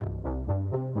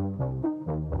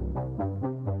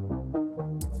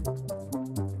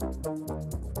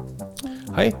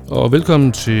Hej og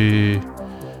velkommen til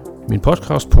min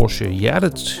podcast Porsche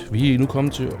Hjertet. Vi er nu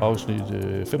kommet til afsnit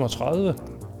 35.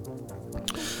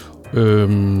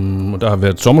 Og der har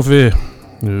været sommerferie,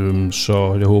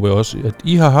 så jeg håber også, at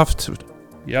I har haft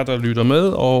jer, der lytter med,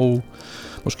 og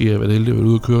måske har været heldige at være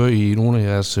ude at køre i nogle af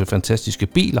jeres fantastiske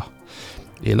biler,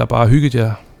 eller bare hygget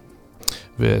jer,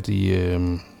 været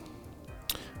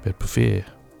på ferie,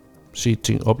 set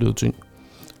ting, oplevet ting,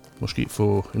 måske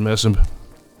få en masse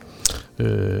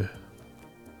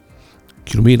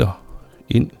kilometer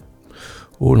ind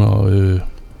under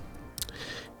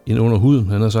huden,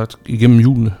 han har sagt, igennem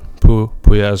hjulene på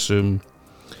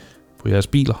jeres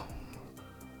biler.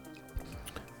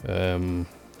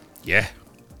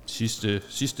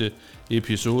 Sidste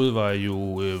episode var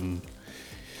jo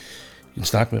en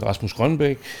snak med Rasmus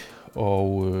Grønbæk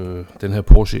og den her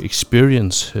Porsche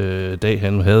Experience dag,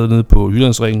 han havde nede på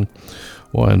Jyllandsringen,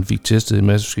 hvor han fik testet en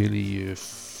masse forskellige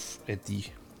af de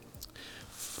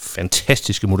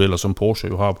fantastiske modeller, som Porsche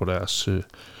jo har på deres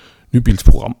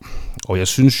nybilsprogram. Og jeg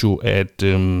synes jo, at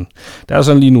der er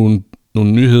sådan lige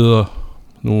nogle nyheder,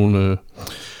 nogle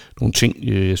ting,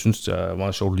 jeg synes, der er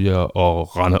meget sjovt lige at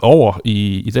rende over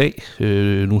i dag,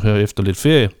 nu her efter lidt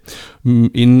ferie,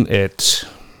 inden at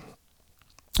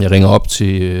jeg ringer op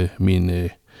til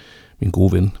min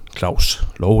gode ven, Claus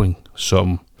Louring,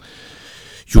 som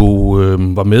jo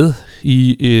var med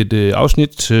i et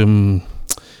afsnit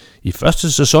i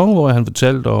første sæson, hvor han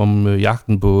fortalte om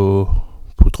jagten på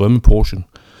drømme Porschen.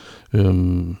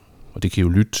 Og det kan I jo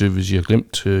lytte til, hvis I har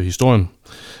glemt historien.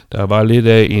 Der var lidt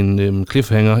af en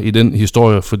cliffhanger i den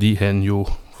historie, fordi han jo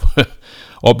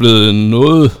oplevede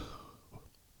noget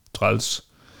træls.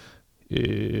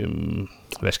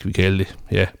 Hvad skal vi kalde det?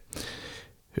 Ja.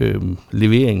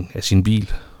 Levering af sin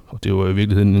bil. Og det var i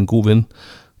virkeligheden en god ven,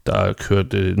 der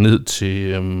kørte ned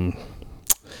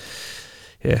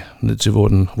til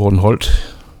hvor den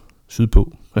holdt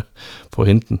sydpå for at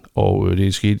hente den. Og det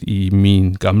er sket i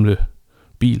min gamle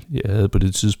bil. Jeg havde på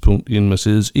det tidspunkt en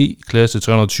Mercedes E-klasse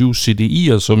 320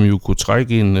 CDI'er, som jo kunne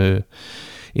trække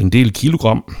en del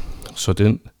kilogram. Så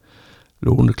den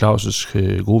lånte Claus'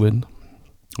 gode ven.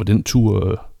 Og den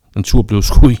tur blev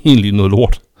sgu egentlig noget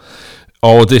lort.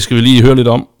 Og det skal vi lige høre lidt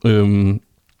om.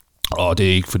 Og det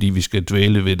er ikke fordi vi skal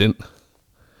dvæle ved den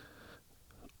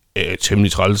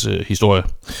temmelig træls historie.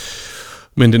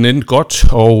 Men den endte godt,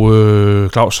 og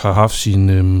Claus har haft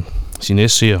sin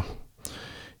SC'er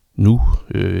nu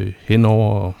hen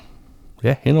over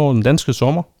den danske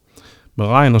sommer med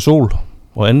regn og sol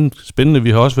og andet spændende. Vi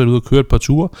har også været ude og køre et par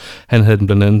ture. Han havde den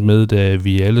blandt andet med, da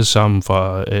vi alle sammen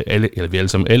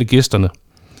alle gæsterne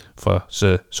fra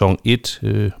sæson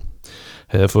 1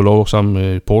 havde fået lov sammen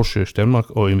med Porsche Danmark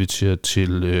og inviteret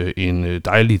til en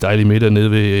dejlig middag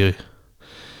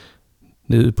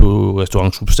nede på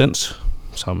restaurant Substans,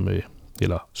 som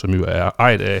jo er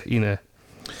ejet af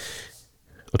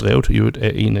og drevet i øvrigt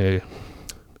af en af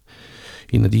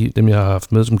dem, jeg har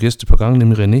haft med som gæst et par gange,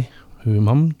 nemlig René,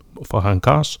 mammen fra Han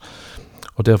Cars.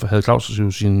 Og derfor havde Claus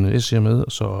jo sin SC'er med,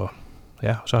 og så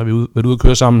har vi været ude at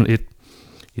køre sammen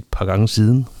et par gange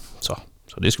siden. Så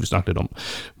det skal vi snakke lidt om.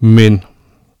 Men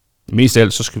mest af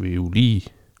alt, så skal vi jo lige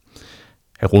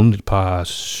have rundet et par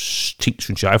ting,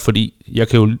 synes jeg, fordi jeg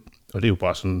kan jo, og det er jo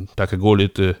bare sådan, der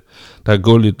kan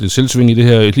gå lidt selvsving i det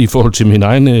her, lige i forhold til mine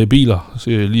egne biler,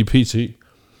 lige pt.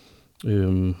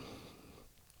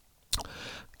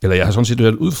 Eller jeg har sådan set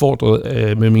været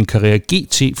udfordret med min Carrera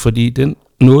GT, fordi den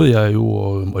nåede jeg jo,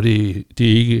 og det er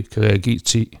ikke Carrera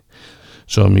GT,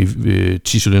 som i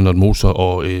 10-cylindret motor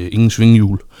og ingen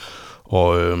svinghjul.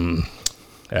 Og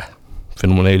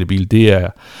fænomenale bil, det er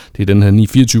den her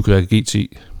 924 Carrera GT,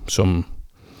 som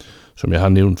jeg har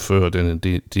nævnt før.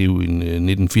 Det er jo en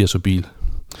 1980'er bil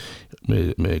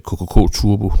med KKK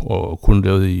turbo og kun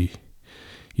lavet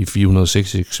i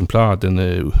 406 eksemplarer. Den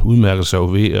udmærker sig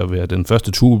jo ved at være den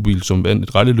første turbobil, som vandt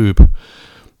et rallyløb.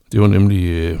 Det var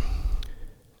nemlig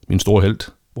min store helt,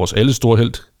 vores alles store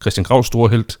helt, Christian Kraus store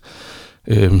helt,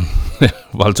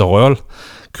 Walter Rørl,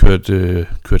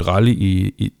 kørt rally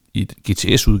i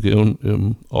GTS-udgaven,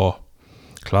 og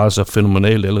klarede sig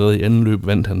fænomenalt. Allerede i anden løb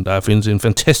vandt han. Der findes en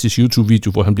fantastisk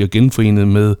YouTube-video, hvor han bliver genforenet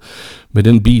med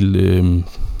den bil,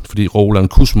 fordi Roland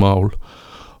Kusmavl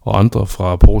og andre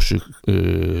fra Porsche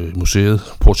museet,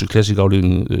 Porsche Classic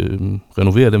afdelingen,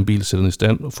 renoverer den bil, sætter den i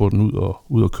stand og får den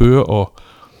ud at køre, og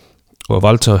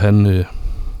Walter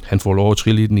han får lov at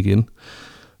trille i den igen.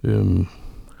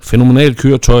 Fænomenalt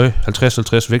køretøj,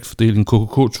 50-50 vægtfordeling,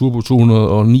 KKK Turbo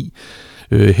 209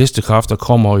 hestekræfter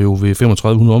kommer jo ved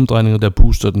 3500 omdrejninger, der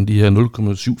booster den de her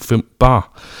 0,75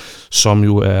 bar, som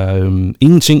jo er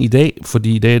ingenting i dag,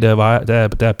 fordi i dag der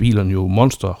er bilerne jo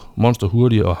monster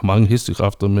hurtige og har mange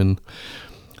hestekræfter, men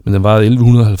den vejede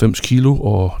 1190 kilo,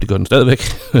 og det gør den stadigvæk.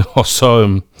 Og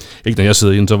så, ikke når jeg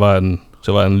sidder inde,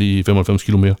 så var den lige 95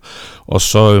 kilo mere. Og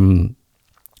så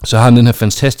har den her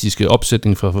fantastiske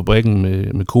opsætning fra fabrikken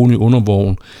med kone i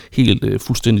undervogn, helt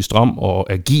fuldstændig stram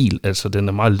og agil, altså den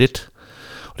er meget let.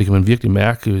 Og det kan man virkelig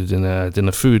mærke, den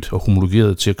er født og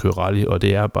homologeret til at køre rally, og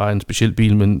det er bare en speciel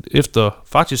bil. Men efter,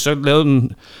 faktisk så lavede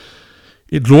den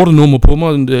et lortenummer på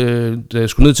mig, da jeg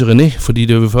skulle ned til René, fordi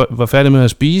det var færdig med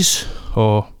at spise,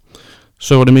 og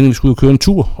så var det meningen, at vi skulle køre en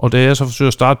tur, og da jeg så forsøger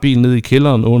at starte bilen ned i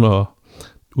kælderen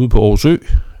ude på Aarhus Ø,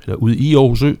 eller ude i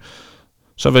Aarhus Ø,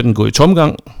 så vil den gå i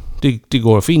tomgang. Det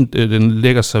går fint, den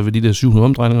lægger sig ved de der 700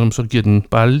 omdrejninger, så giver den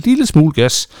bare en lille smule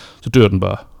gas, så dør den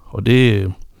bare. Og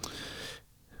det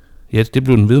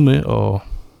blev den ved med, og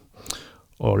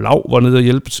Lav var nede og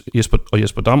hjælpe,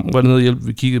 Jesper Dam var nede og hjælpe,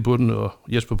 vi kiggede på den, og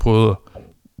Jesper prøvede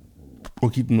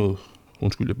at give den noget,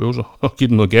 jeg bøvser, og give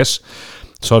den noget gas,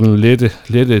 så den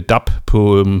lette dap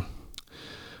på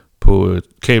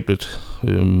kablet,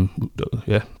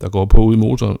 der går på ude i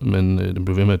motoren, men den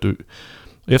blev ved med at dø.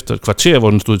 Efter et kvarter, hvor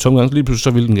den stod i tomgang, så lige pludselig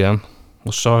så ville den gerne,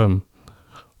 og så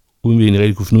uden vi egentlig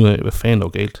rigtig kunne finde ud af, hvad fanden der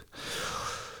var galt.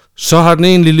 Så har den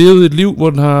egentlig levet et liv, hvor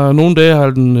den har nogle dage har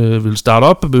den vil starte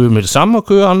op med det samme og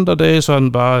køre, andre dage, så har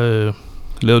den bare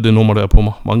lavet det nummer der på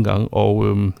mig mange gange,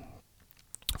 og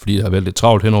fordi jeg har været lidt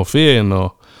travlt hen over ferien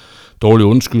og dårlige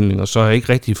undskyldninger, så har jeg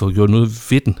ikke rigtig fået gjort noget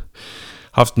ved den.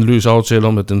 Haft en løs aftale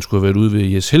om, at den skulle have været ude ved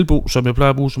Jes Helbo, som jeg plejer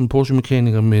at bruge som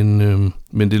Porsche-mekaniker,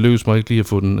 men det lykkedes mig ikke lige at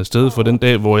få den afsted for den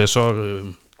dag, hvor jeg så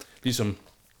ligesom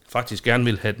faktisk gerne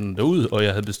ville have den derud, og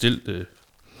jeg havde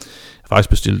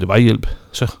bestilt vejhjælp,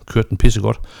 så kørte den pisse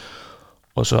godt.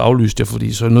 Og så aflyste jeg,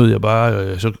 fordi så nåede jeg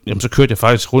bare, så kørte jeg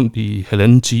faktisk rundt i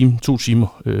 2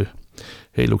 timer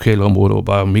her i lokalområdet, og var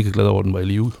bare mega glad over, at den var i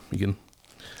live igen.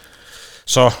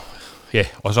 Så, ja,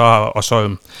 og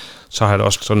så har jeg da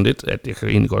også sådan lidt, at jeg kan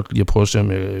egentlig godt lide at prøve at se,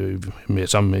 om jeg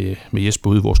sammen med Jesper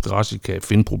ude i vores garage kan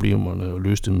finde problemerne og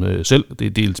løse dem selv. Det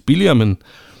er dels billigere, men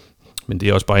det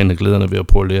er også bare en af glæderne ved at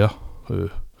prøve at lære,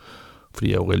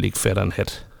 fordi jeg jo reelt ikke fatter en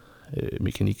hat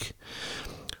mekanik.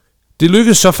 Det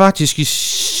lykkedes så faktisk i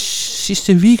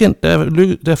sidste weekend,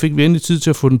 der fik vi endelig tid til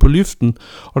at få den på liften,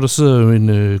 og der sidder jo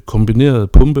en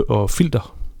kombineret pumpe og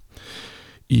filter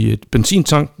i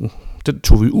benzintanken. Den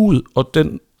tog vi ud, og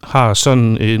den har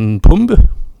sådan en pumpe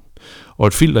og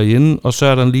et filter i enden, og så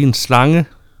er der lige en slange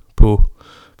på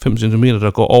 5 cm,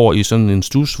 der går over i sådan en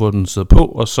stus, hvor den sidder på,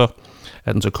 og så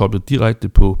er den så koblet direkte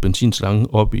på benzinslangen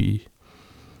op i,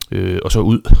 og så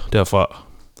ud derfra,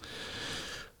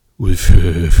 ud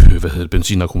i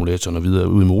benzinakkumulatoren og videre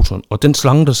ud i motoren. Og den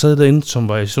slange, der sad derinde, som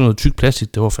var i sådan noget tyk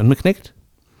plastik, det var fandme knægt.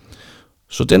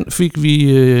 Så den fik vi,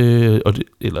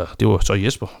 det var så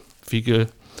Jesper,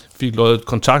 fik løjet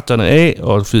kontakterne af,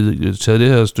 og fik taget det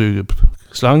her stykke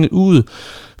slange ud.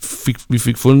 Vi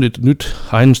fik fundet et nyt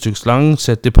egnet stykke slange,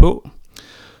 sat det på,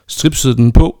 stripsede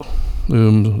den på,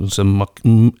 så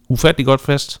ufattelig godt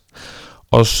fast,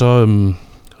 og så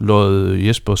løjede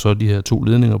Jesper så de her 2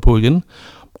 ledninger på igen,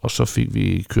 og så fik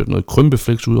vi kørt noget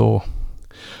krympeflex ud over.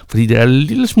 Fordi der er en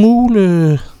lille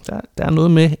smule, der er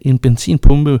noget med en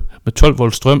benzinpumpe med 12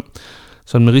 volt strøm,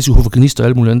 sådan med risiko for gnister og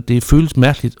alt muligt andet. Det føles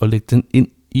mærkeligt at lægge den ind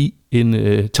i en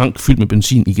tank fyldt med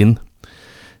benzin igen.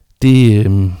 Det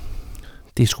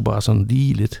er sgu bare sådan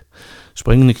lige lidt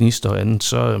springende gnister og andet,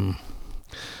 så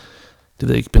det ved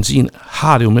jeg ikke, benzin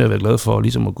har det jo med at være glad for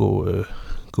ligesom at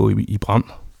gå i brand.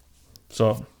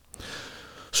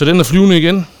 Så den er flyvende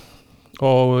igen,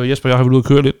 og Jesper og jeg har været ude at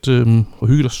køre lidt og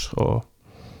hygget os, og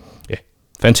ja,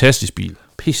 fantastisk bil.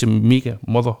 Pisse mega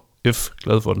mother F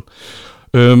glad for den.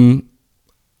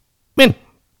 Men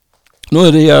noget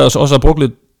af det, jeg også har brugt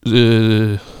lidt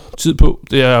tid på,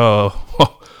 det er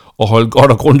at holde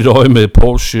godt og grundigt øje med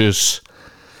Porsches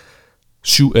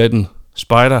 718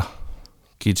 Spyder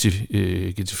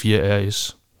GT4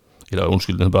 RS. Eller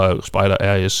undskyld, den er bare Spyder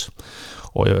RS.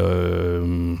 Og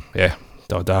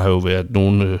der har jo været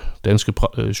nogle danske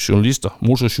journalister,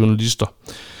 motorjournalister,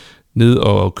 ned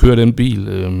og køre den bil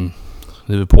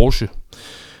nede ved Porsche.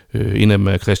 En af dem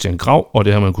er Christian Grav, og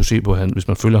det har man kunne se på, hvis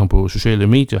man følger ham på sociale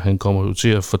medier. Han kommer jo til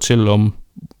at fortælle om,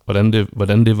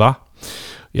 hvordan det var.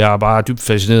 Jeg er bare dybt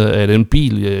fascineret af den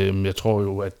bil. Jeg tror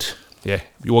jo, at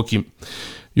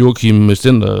Joachim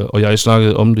Stender og jeg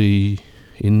snakkede om det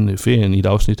inden ferien i et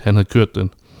afsnit. Han havde kørt den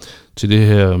til det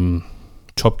her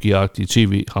Top Gear-agtige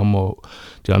tv, ham og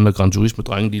de andre Gran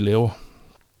Turismo-drenge, de laver.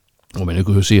 Og man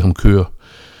kunne jo se ham køre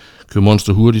kører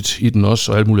monster hurtigt i den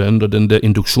også, og alt muligt andet, og den der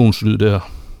induktionslyd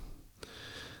der,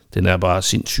 den er bare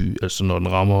sindssyg, altså når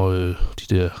den rammer de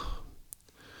der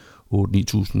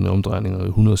 8-9.000 omdrejninger,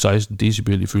 116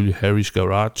 decibel ifølge Harry's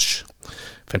Garage.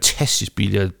 Fantastisk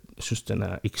bil, jeg synes, den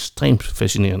er ekstremt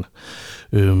fascinerende.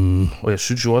 Og jeg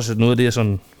synes jo også, at noget af det,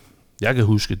 sådan, jeg kan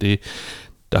huske, det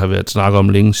der har været snak om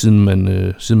længe,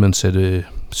 siden man satte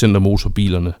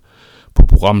centermotorbilerne på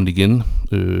programmet igen,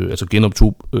 altså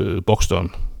genoptog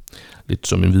Boxsteren, lidt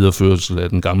som en videreførelse af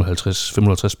den gamle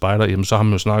 550 Spyder, jamen så har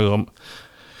man jo snakket om,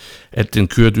 at den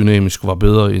køredynamisk var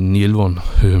bedre end 911'eren.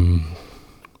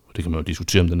 Det kan man jo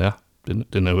diskutere, om den er.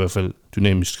 Den er i hvert fald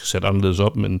dynamisk sat anderledes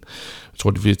op, men jeg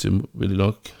tror, de fleste vil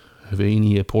nok være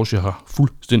enige i, at Porsche har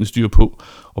fuldstændig styr på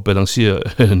at balancere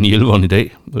 911'eren i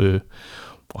dag,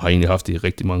 og har egentlig haft det i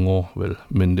rigtig mange år, vel.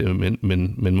 Men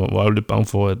man var jo lidt bange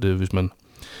for, at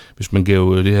hvis man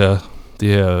gav det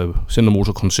her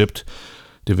centermotorkoncept,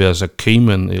 det vil altså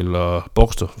Cayman eller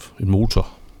Boxster, en motor,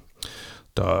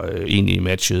 der egentlig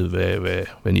matchede, hvad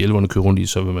 911'erne kører rundt i,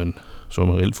 så vil man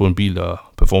reelt få en bil,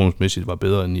 der performancemæssigt var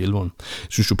bedre end 911'eren. Jeg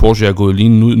synes jo, Porsche er gået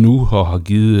lige ud nu og har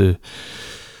givet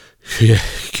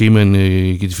Cayman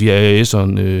GT4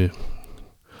 RS'eren,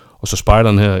 og så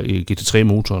Spyderen her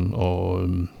GT3-motoren, og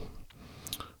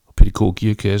PDK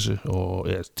gearkasse, og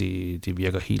ja, det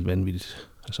virker helt vanvittigt.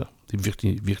 Altså, det er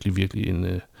virkelig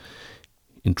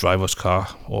en drivers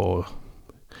car, og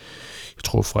jeg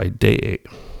tror fra i dag af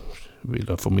vil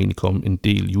der formentlig komme en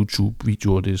del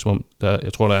YouTube-videoer. Det er som om,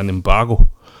 jeg tror, der er en embargo,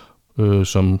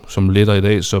 som letter i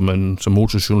dag, så man som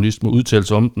motorjournalist må udtale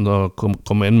sig om den, og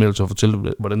komme med anmeldelser og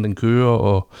fortælle, hvordan den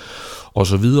kører, og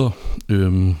så videre.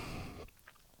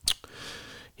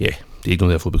 Ja, det er ikke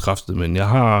noget, jeg har fået bekræftet, men jeg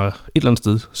har et eller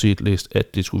andet sted læst,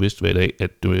 at det skulle vist være i dag,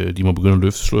 at de må begynde at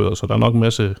løfte sløret, så der er nok en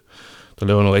masse, der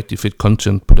laver noget rigtig fedt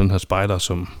content på den her Spyder,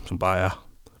 som bare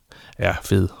er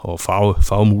fed, og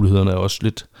farvemulighederne er også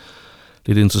lidt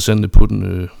interessante på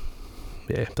den.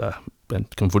 Ja, der kan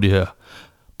man få de her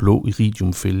blå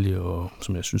iridiumfælge, og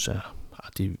som jeg synes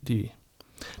det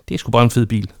er sgu bare en fed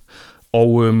bil.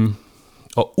 Og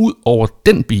ud over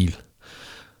den bil,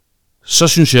 så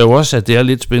synes jeg jo også, at det er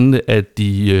lidt spændende, at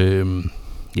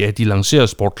de lancerer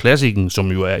Sport Classic'en,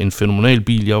 som jo er en fænomenal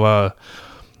bil. Jeg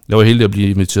var heldig at blive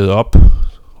inviteret op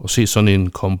og se sådan en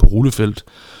komme på rullefelt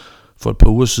for et par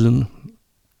uger siden.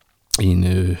 En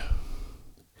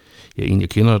jeg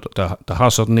kender, der har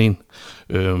sådan en.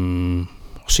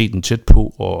 Se den tæt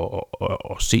på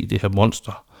og se det her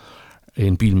monster.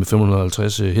 En bil med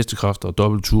 550 hestekræfter og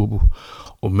dobbelt turbo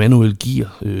og manuel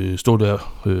gear, stå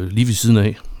der lige ved siden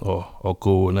af og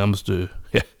gå nærmest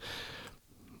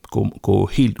gå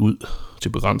helt ud til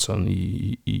begrænseren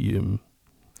i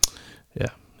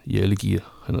alle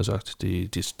gear, han har sagt.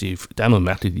 Der er noget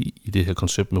mærkeligt i det her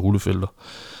koncept med rullefelter,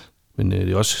 men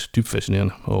det er også dybt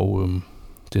fascinerende, og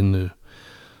den er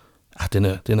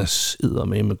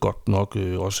eddermame med godt nok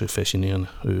også fascinerende.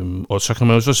 Og så kan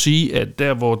man jo så sige, at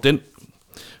der hvor den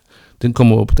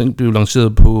blev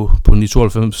lanceret på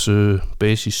 992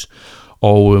 basis,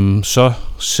 og så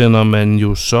sender man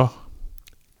jo så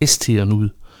ST'eren ud,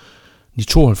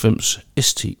 992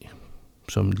 ST,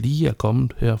 som lige er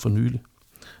kommet her for nylig.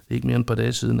 Det er ikke mere end et par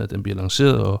dage siden, at den bliver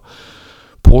lanceret, og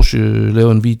Porsche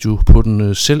laver en video på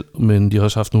den selv, men de har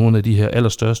også haft nogle af de her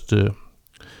allerstørste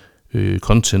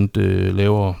content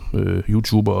laver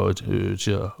YouTuber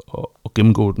til at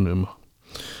gennemgå den.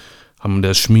 Har man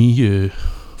der Smige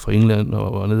fra England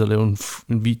og var nede og lave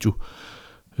en video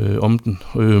om den.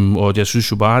 Og jeg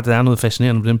synes jo bare, at der er noget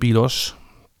fascinerende med den bil også.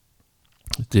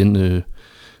 Den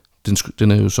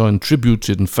er jo så en tribute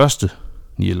til den første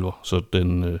 911'er, så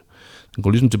den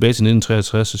går ligesom tilbage til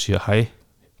 1963 og siger hej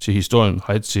til historien,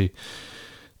 hej til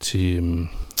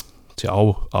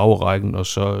arverækken, og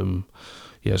så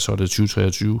så er det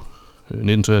 2023,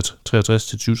 1963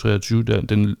 til 2023,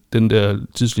 den der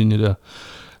tidslinje der,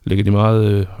 lægger de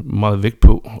meget, meget vægt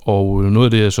på, og noget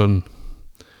af det, jeg sådan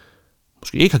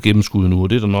måske ikke har gennemskuddet nu, og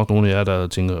det er der nok nogle af jer, der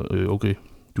tænker, okay,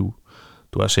 du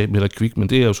er sat med dig kvik, men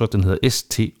det er jo så, at den hedder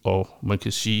ST, og man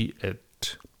kan sige,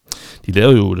 at de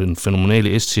lavede jo den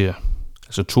fænomenale ST'er,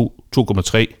 altså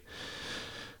 2,3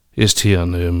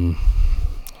 ST'eren,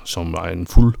 som var en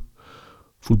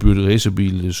fuldbyrdet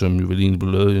racerbil, som jo vel egentlig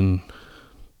blev lavet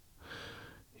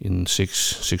en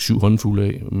 6-7 håndfuld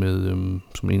af, med,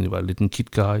 som egentlig var lidt en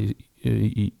kitcar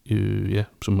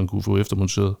som man kunne få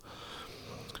eftermonteret,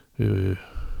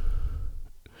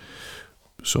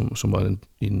 som var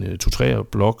en 2-3'er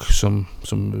blok,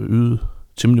 som øgede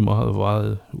temmelig meget og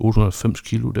vejede 890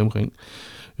 kilo deromkring.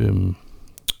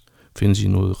 findes i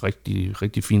noget rigtig,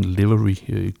 rigtig fint livery,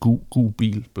 gul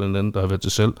bil, blandt andet, der har været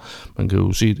til salg. Man kan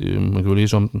jo se det, man kan jo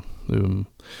læse om den.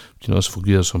 Den også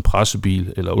fungerer som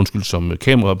pressebil, eller som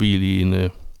kamerabil i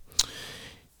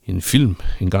en film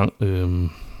engang.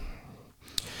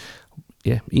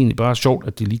 Ja, egentlig bare sjovt,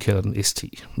 at de lige kalder den ST,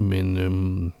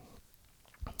 men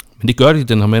det gør de.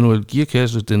 Den har manuel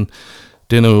gearkasse.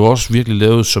 Den er jo også virkelig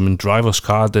lavet som en drivers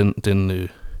car.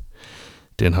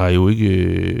 Den har jo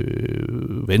ikke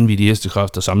vanvittige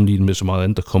hestekræfter sammenlignet med så meget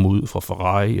andet, der kommer ud fra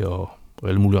Ferrari og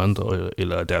alle mulige andre,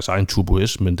 eller deres egen Turbo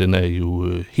S, men den er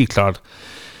jo helt klart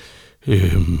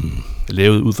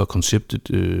lavet ud fra konceptet,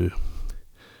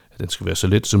 at den skal være så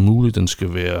let som muligt, den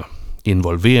skal være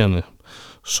involverende,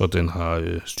 så den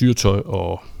har styretøj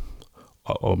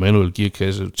og manuel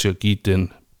gearkasse til at give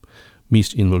den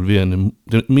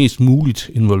mest muligt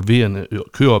involverende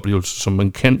køreoplevelse, som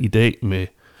man kan i dag med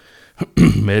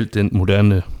alt den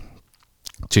moderne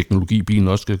teknologi, bilen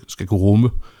også skal kunne rumme.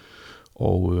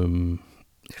 Og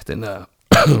den er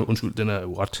den er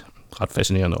jo ret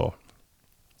fascinerende og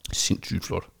sindssygt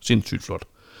flot.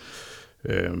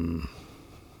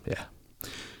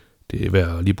 Det er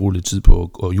værd at lige bruge lidt tid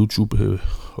på at YouTube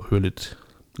og høre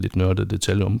lidt nørdede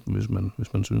detaljer om dem,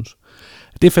 hvis man synes.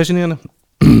 Det er fascinerende.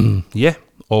 Ja,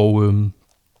 og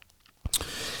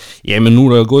men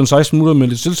nu er der gået en 16 minutter med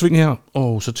lidt selvsving her,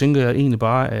 og så tænker jeg egentlig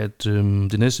bare, at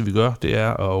det næste vi gør, det er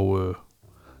at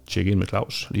tjekke ind med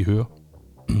Claus, lige høre,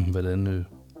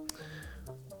 hvordan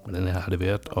har det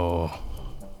været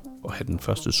at have den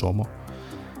første sommer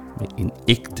med en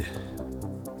ægte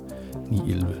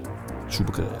 911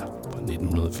 Super Carrera fra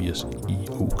 1980 i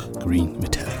Oak Green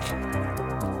Metallic.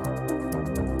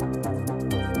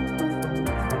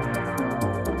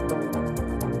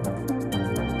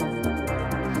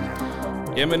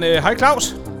 Jamen, hej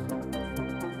Claus.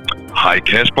 Hej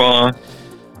Kasper.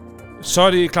 Så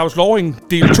er det Claus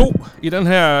Louring, del 2 i den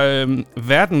her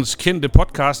verdens kendte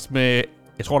podcast med,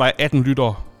 jeg tror der er 18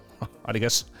 lyttere. Ej, det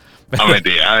gas. Jamen,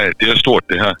 det er stort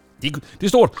det her. Det er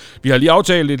stort. Vi har lige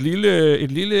aftalt et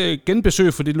lille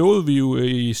genbesøg, for det lovede vi jo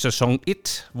i sæson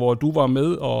 1, hvor du var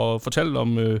med og fortalte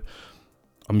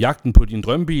om jagten på din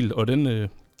drømmebil, og den...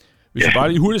 Hvis jeg bare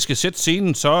lige hurtigt skal sætte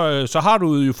scenen, så har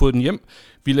du jo fået den hjem.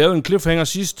 Vi lavede en cliffhanger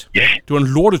sidst. Yeah. Det var en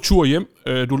lortetur hjem.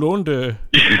 Du lånte,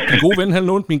 din gode ven, han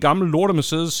lånte min gamle lorte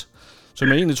Mercedes, som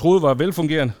jeg egentlig troede var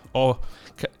velfungerende. Og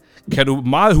kan du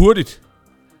meget hurtigt,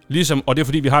 ligesom, og det er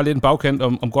fordi, vi har lidt en bagkant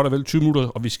om godt og vel 20 minutter,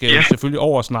 og vi skal selvfølgelig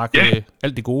over og snakke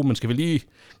alt det gode, men kan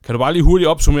du bare lige hurtigt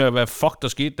opsummere, hvad fuck der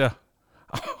skete der?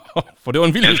 For det var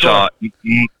en vild historie.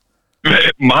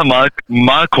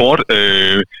 Meget kort.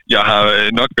 Jeg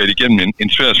har nok været igennem en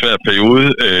svær periode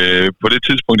på det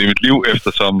tidspunkt i mit liv,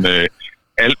 eftersom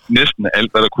næsten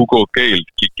alt, hvad der kunne gå galt,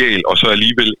 gik galt, og så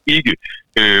alligevel ikke.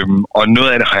 Og noget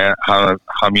af det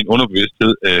har min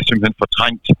underbevidsthed simpelthen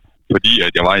fortrængt, fordi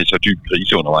at jeg var i så dyb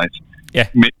krise undervejs. Ja.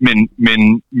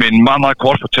 Men meget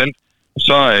kort fortalt,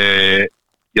 så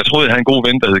jeg troede, jeg havde en god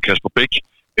ven, der hed Kasper Bæk,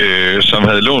 som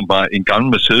havde lånt mig en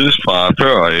gammel Mercedes fra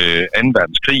før 2.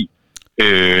 verdenskrig.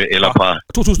 Eller fra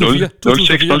 2004.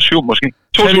 06, 07 måske.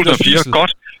 2004,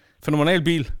 godt. Fenomenal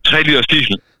bil. 3 liters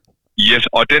diesel. Yes,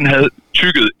 og den havde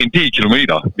tykket en del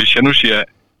kilometer. Hvis jeg nu siger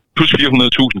plus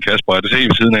 400.000, Kasper, er det så helt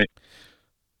ved siden af?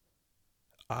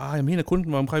 Jeg mener kun,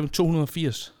 den var omkring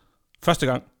 280. Første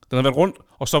gang. Den har været rundt,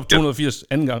 og så 280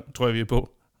 anden gang, tror jeg, vi er på.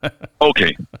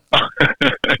 Okay.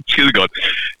 Skide godt.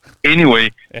 Anyway.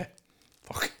 Ja.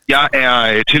 Fuck. Jeg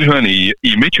er tilhørende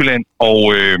i Midtjylland,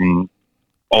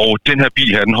 og den her bil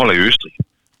her, den holder i Østrig.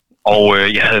 Og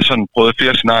jeg havde sådan prøvet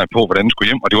flere scenarier på, hvordan den skulle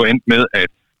hjem, og det var endt med, at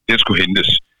den skulle hentes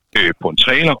på en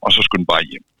trailer, og så skulle den bare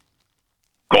hjem.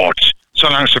 Godt. Så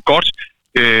langt, så godt.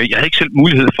 Jeg havde ikke selv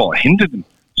mulighed for at hente den,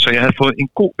 så jeg havde fået en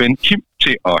god ven, Kim,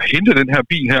 til at hente den her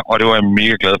bil her, og det var jeg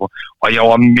mega glad for. Og jeg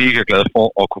var mega glad for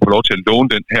at kunne få lov til at låne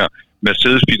den her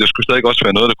Mercedes-bil. Der skulle stadig også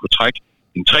være noget, der kunne trække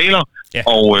en trailer,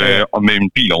 og med en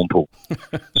bil ovenpå.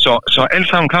 så alt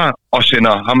sammen klar, og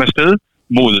sender ham afsted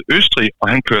mod Østrig, og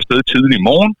han kører afsted tidlig i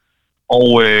morgen,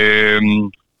 og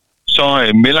så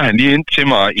melder han lige ind til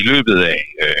mig i løbet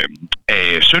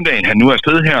af søndagen, han nu er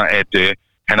afsted her, at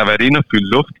han har været inde og fyldt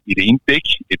luft i det ene dæk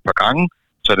et par gange,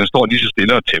 så den står lige så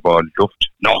stille og tæpper luft.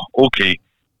 Nå, okay.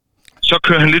 Så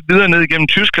kører han lidt videre ned igennem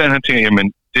Tyskland, han tænker, jamen,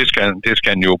 det skal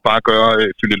han jo bare gøre,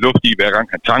 fylde luft i hver gang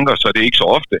han tanker, så det er ikke så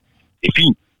ofte. Det er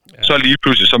fint. Ja. Så lige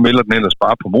pludselig, så melder den ellers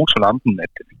bare på motorlampen,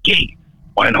 at den er galt.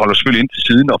 Og han holder selvfølgelig ind til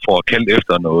siden og får kaldt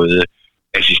efter noget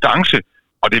assistance.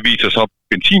 Og det viser så, at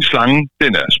benzinslangen,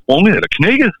 den er sprunget eller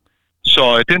knækket. Så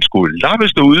den skulle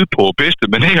lappes derude på bedste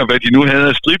manér, hvad de nu havde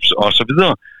af strips og så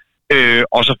videre.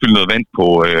 og så fylde noget vand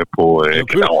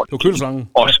på køleslangen.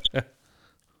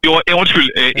 Undskyld,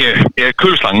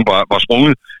 køleslangen var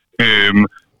sprunget,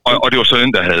 og det var så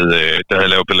den, der havde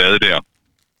lavet ballade der.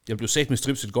 Jeg blev sat med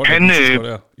stripset godt,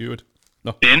 i øvrigt.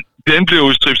 Den blev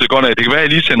jo stripset godt af. Det kan være, at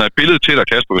jeg lige sender et billede til dig,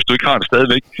 Kasper, hvis du ikke har det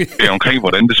stadigvæk, omkring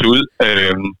hvordan det ser ud.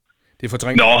 Det er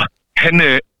fortrængt.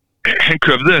 Han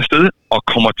kører videre afsted og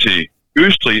kommer til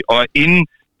Østrig, og inden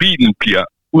bilen bliver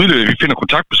udleveret, vi finder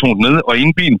kontaktpersonen nede, og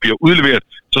inden bilen bliver udleveret,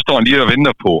 så står han lige og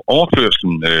venter på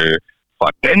overførselen fra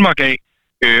Danmark af,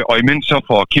 og imens så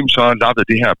får Kim så lappet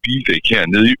det her bildæk her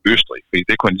nede i Østrig, fordi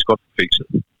det kunne han lige så godt få fikset.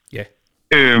 Ja.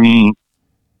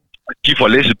 De får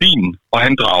læsset bilen, og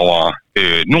han drager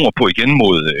nordpå igen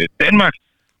mod Danmark,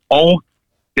 og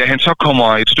da han så kommer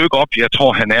et stykke op, jeg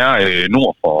tror han er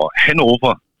nord for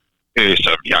Hannover, så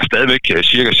jeg er stadigvæk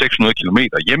cirka 600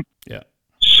 kilometer hjem,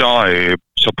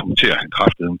 så punkterer han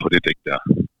kraften på det dæk der,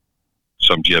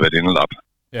 som de har været inde og lappe.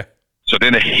 Ja. Så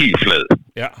den er helt flad.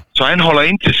 Ja. Så han holder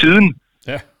ind til siden,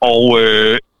 og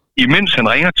imens han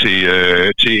ringer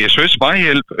til SOS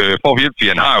Vejhjælp for hjælp, fordi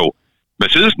han har jo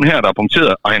Mercedesen her, der er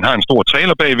punkteret, og han har en stor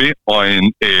trailer bagved, og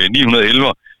en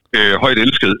 911 højt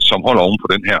elsket, som holder oven på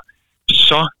den her.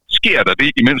 Så sker der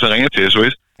det, imens han ringer til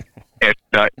SOS, at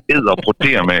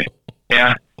der med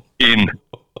er en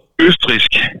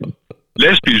østrigsk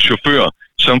lastbilschauffør,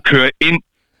 som kører ind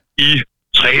i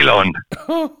traileren.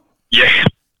 Ja.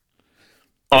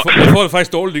 Jeg får det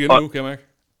faktisk dårligt igen nu, kan jeg mærke.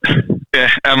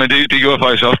 Ja, men det gjorde jeg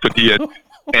faktisk også, fordi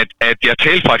at jeg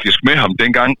talte faktisk med ham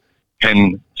dengang,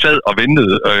 han sad og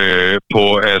ventede på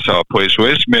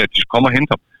SOS med, at de skulle komme og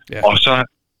hente ham. Ja. Og så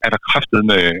er der kraftet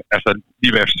med,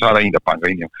 lige ved efter, så er der en, der banker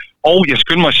ind i ham. Og jeg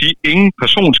skynder mig at sige, ingen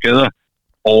personskader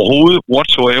overhovedet,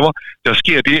 whatsoever. Der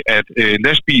sker det, at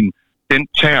lastbilen, den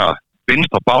tager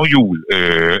venstre baghjul,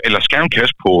 eller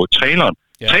skærmkast på traileren.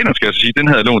 Ja. Traileren, skal jeg sige, den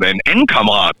havde lånt af en anden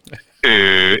kammerat,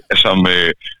 som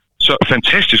så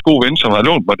fantastisk god ven, som havde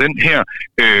lånt mig den her,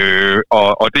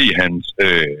 og det er hans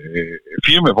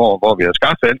firma, hvor vi har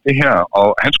skaffet alt det her, og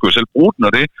han skulle jo selv bruge den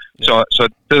og det, så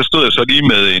der stod jeg så lige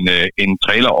med en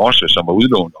trailer også, som var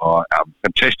udlånt, og er en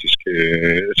fantastisk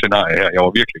scenarie her. Jeg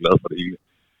var virkelig glad for det hele.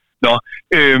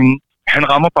 Han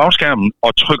rammer bagskærmen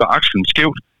og trykker akslen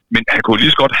skævt, men han kunne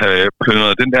lige så godt have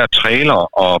plyndret den der trailer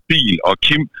og bil og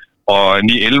Kim og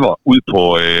 911 ud på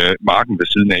marken ved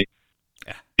siden af.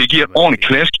 Det giver et ordentligt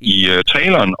klask i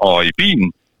traileren og i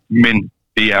bilen, men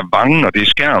det er vangen og det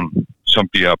er skærmen, som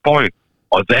bliver bøjet,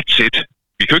 og that's it.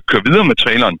 Vi kan ikke køre videre med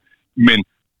traileren, men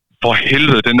for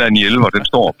helvede, den der 911, den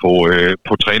står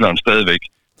på traileren stadigvæk.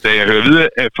 Da jeg hører videre,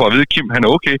 for at vide, Kim, han er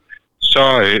okay, så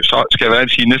skal jeg være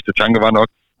sige, næste tanke var nok,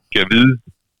 kan jeg vide,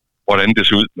 hvordan det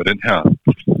ser ud med den her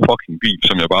fucking bil,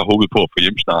 som jeg bare håbede på at få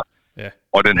hjem snart. Ja.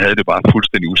 Og den havde det bare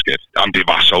fuldstændig uskat. Jamen, det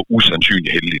var så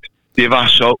usandsynligt heldigt. Det var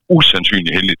så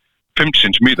usandsynligt heldigt. 5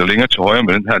 cm længere til højre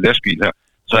med den her lastbil her,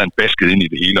 så havde han basket ind i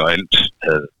det hele, og alt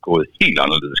havde gået helt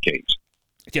anderledes galt.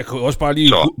 Jeg kan også bare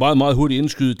lige meget, meget hurtigt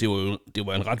indskyde, det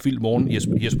var en ret vild morgen.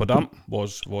 Jesper Dam,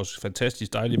 vores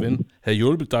fantastisk dejlige ven, havde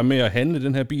hjulpet dig med at handle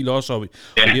den her bil også, og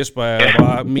Jesper er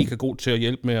bare mega god til at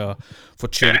hjælpe med at få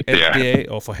tjekket alt det af,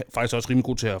 og faktisk også rimelig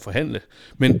god til at forhandle.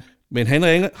 Men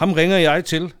ham ringer jeg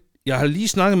til. Jeg har lige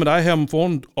snakket med dig her om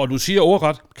foran, og du siger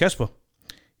overret, Kasper,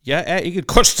 jeg er ikke et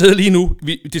godt sted lige nu.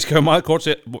 Det skal være meget kort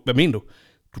til. Hvad mener du?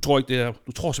 Du tror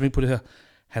simpelthen ikke på det her.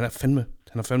 Han er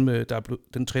fandme,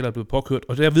 den trailer er blevet påkørt,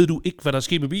 og der ved du ikke, hvad der er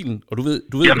sket med bilen. Og du ved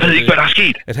jeg ved ikke, hvad der er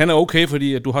sket. At han er okay,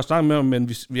 fordi at du har snakket med ham,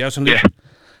 men vi er sådan lidt.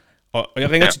 Og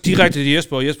jeg ringer direkte til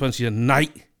Jesper, og Jesper han siger, nej,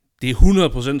 det er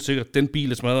 100% sikkert, den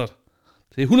bil er smadret.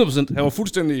 Det er 100%. Han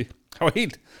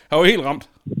var helt ramt.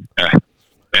 Ja.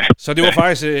 Så det var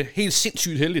faktisk helt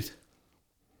sindssygt heldigt.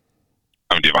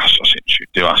 Jamen, det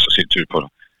var så sindssygt på det.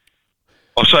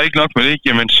 Og så ikke nok med det,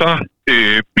 jamen så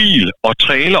bil og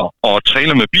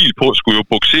trailer med bil på skulle jo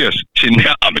bukseres til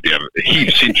men det er en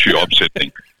helt sindssyg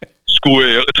opsætning.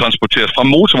 Skulle transporteres fra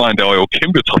motorvejen, der var jo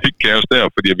kæmpe trafikkaos der,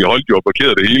 fordi vi holdt jo og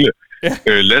parkerede det hele.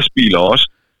 Lastbiler også.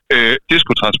 Det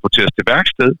skulle transporteres til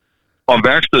værksted, og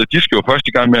værkstedet, de skal jo først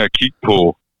i gang med at kigge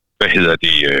på,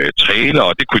 trailer,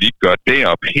 og det kunne de ikke gøre der,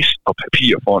 og pis og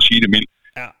papir, for at sige det mildt.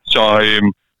 Ja.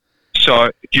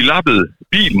 Så de lappede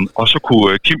bilen, og så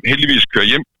kunne Kim heldigvis køre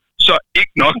hjem. Så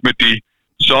ikke nok med det,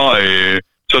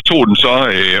 så tog den så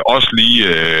også lige,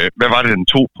 hvad var det, den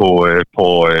tog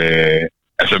på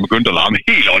altså begyndte at larme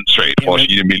helt åndssvagt, for at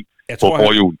sige det mildt, på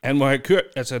forhjul. Han må have kørt,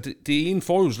 altså det ene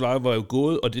forhjulsleje var jo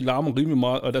gået, og det larmer rimelig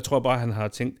meget, og der tror jeg bare, han har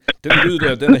tænkt, den lyd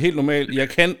der, den er helt normal, jeg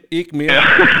kan ikke mere. Ja.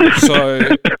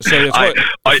 Så jeg tror...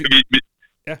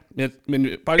 men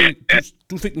bare lige,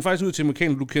 du fik den faktisk ud til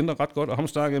mekanik, du kender ret godt, og ham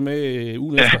snakkede med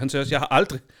ugen efter, han sagde også, jeg har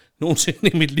aldrig nogensinde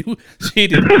i mit liv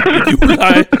set et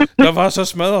juleleje, der var så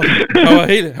smadret. Han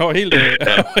var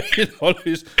helt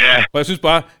holdløs. Ja. Og jeg synes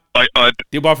bare,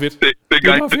 det er bare fedt. Det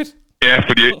er bare fedt. Ja,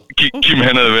 fordi Kim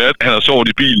han havde sovet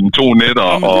i bilen 2 nætter,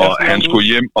 og han skulle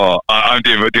hjem, og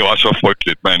det var så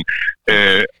frygteligt, mand.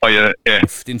 Og ja, det er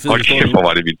en fed historie. Kæft, hvor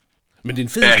var det vildt. Men det er en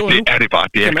fed historie nu. Ja, det er det bare.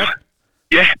 Det er,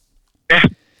 ja.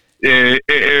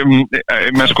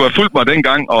 Man skulle have fulgt mig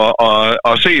dengang,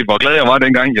 og set, hvor glad jeg var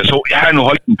dengang. Jeg så, jeg har nu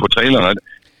holdt den på traileren.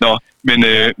 Nå,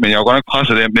 men jeg var godt nok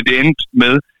presset der. Men det endte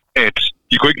med, at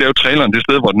de kunne ikke lave traileren det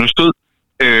sted, hvor den nu stod.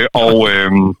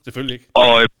 Selvfølgelig ikke.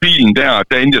 Og bilen der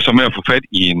endte jeg så med at få fat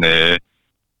i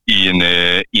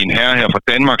en herre her fra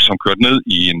Danmark, som kørte ned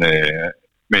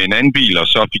med en anden bil, og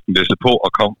så fik den læsset på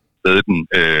og kom med den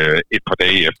et par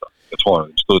dage efter. Jeg tror,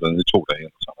 den stod dernede i 2 dage,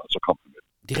 og så kom den med.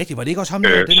 Det er rigtigt. Var det ikke også ham,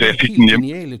 den helt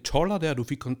geniale toller der, du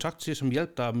fik kontakt til, som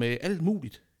hjalp dig med alt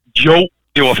muligt? Jo,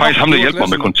 det var faktisk ham, der hjalp mig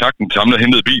med kontakten til ham, der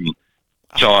hentede bilen.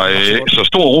 Så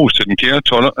stor ros til den kære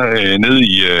toller nede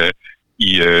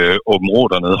i Åben Rå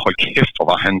dernede. Hold kæft, hvor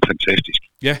var han fantastisk.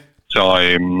 Ja.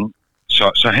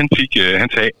 Så han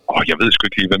sagde, jeg ved sgu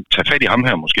ikke lige hvem, tag fat i ham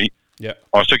her måske. Ja.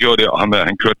 Og så gjorde det, og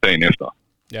han kørte dagen efter.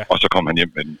 Ja. Og så kom han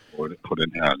hjem med den på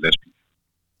den her lastbil.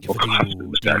 Ja, fordi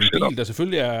det er en bil, der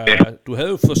selvfølgelig er... Ja. Du havde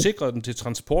jo forsikret den til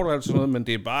transport og alt sådan noget, men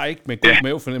det er bare ikke med god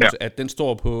mavefornemmelse, at den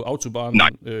står på autobahnen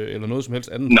eller noget som helst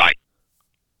andet. Nej.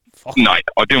 Nej,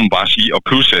 og det må man bare sige. Og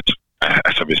plus, at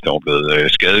hvis der var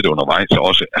blevet skadet undervejs, så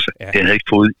også... den havde ikke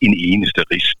fået en eneste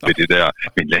ris ved det der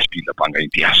med en lastbil, der banker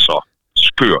ind. Det er så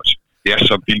skørt. Det er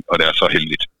så vildt, og det er så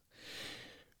heldigt.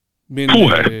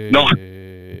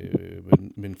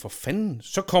 Men for fanden,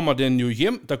 så kommer den jo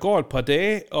hjem, der går et par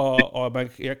dage, og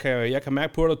jeg kan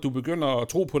mærke på dig, at du begynder at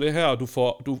tro på det her, og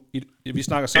vi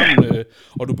snakker sammen,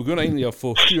 og du begynder egentlig at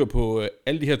få styr på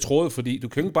alle de her tråde, fordi du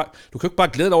kan ikke bare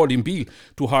glæde dig over din bil.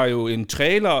 Du har jo en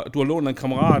trailer, du har lånt en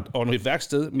kammerat og et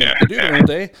værksted, men i løbet af nogle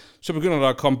dage, så begynder der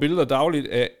at komme billeder dagligt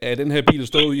af den her bil, der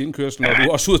står ude i indkørslen, og du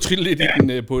er også ude at trille lidt i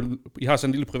den, I har sådan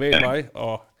en lille privat vej,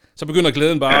 og så begynder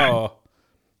glæden bare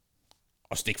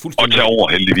at stikke fuldstændig. Og tage over,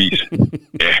 heldigvis.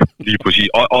 Ja, lige præcis.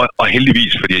 Og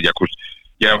heldigvis, fordi at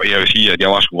jeg vil sige, at jeg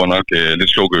var sgu nok lidt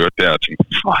slukøret der, og tænkte,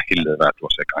 for helvede, hvad du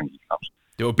har sat gang i, Claus.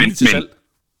 Det var billigt til salg.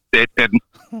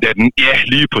 Da den, ja,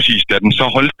 lige præcis. Da den så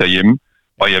holdt derhjemme,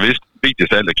 og jeg vidste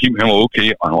vigtigst af alt, at Kim han var okay,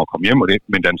 og han var kommet hjem og det,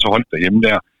 men da den så holdt derhjemme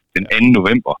der, den 2.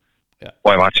 november,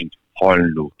 hvor jeg bare tænkte, hold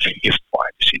nu kæft, hvor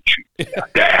er det sindssygt.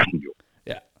 Der er den jo.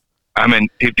 Jamen,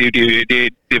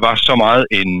 det var så meget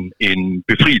en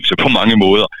befrielse på mange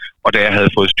måder. Og da jeg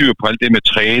havde fået styr på alt det med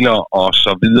trailer og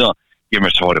så videre,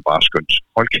 jamen så var det bare skønt.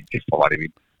 Hold kæft, hvor var det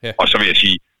vildt. Ja. Og så vil jeg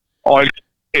sige, hold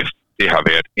kæft, det har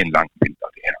været en lang vinter,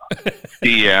 det her.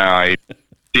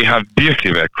 Det har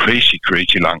virkelig været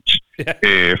crazy langt. Ja.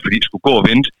 Fordi det skulle gå og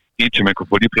vente, indtil man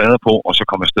kunne få de plader på, og så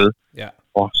komme afsted. Ja.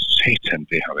 Og satan,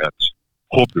 det har været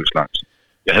håbløst langt.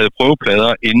 Jeg havde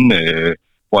prøveplader inden...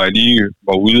 hvor jeg lige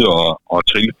var ude og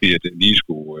trille, fordi at den lige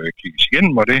skulle kigges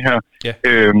igennem og det her. Ja.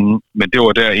 Men det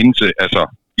var der indtil,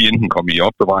 inden den kom i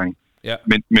opbevaring. Ja.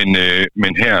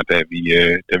 Men her,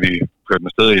 da vi kørte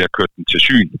den afsted, jeg kørte den til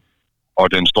syn, og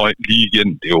den strøg lige igen.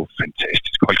 Det er jo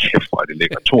fantastisk. Hold kæft, hvor er det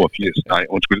lækker. 82, nej,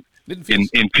 undskyld.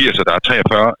 En 80'er, der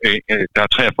er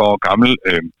 43 år gammel,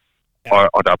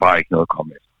 og der er bare ikke noget at komme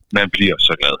efter. Man bliver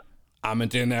så glad. Men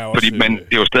den er også... Fordi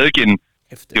det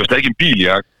er jo stadig en bil,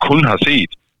 jeg kun har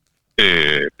set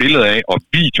billeder af og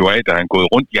video af, der han gået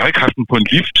rundt. Jeg har ikke haft den på en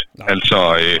lift.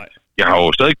 Jeg har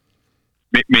jo stadig...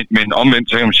 Men omvendt,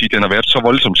 så kan man sige, at den har været så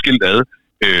voldsomt skilt ad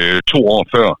 2 år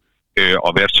før,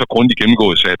 og været så grundigt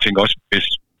gennemgået, så jeg tænker også,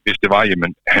 hvis det var,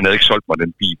 jamen, han havde ikke solgt mig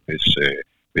den bil,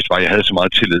 hvis jeg havde så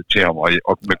meget tillid til ham,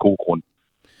 og med god grund.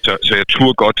 Så jeg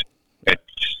turde godt, at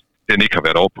den ikke har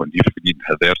været over på en lift, fordi den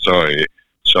havde været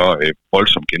så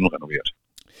voldsomt genrenoveret.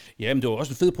 Ja, men det var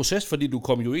også en fed proces, fordi du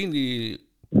kom jo egentlig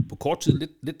på kort tid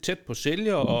lidt tæt på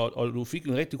sælger, og du fik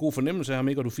en rigtig god fornemmelse af ham,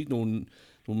 ikke? Og du fik nogle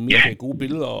mega gode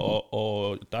billeder,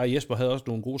 og der og Jesper havde også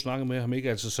nogle gode snakker med ham,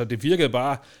 ikke? Så det virkede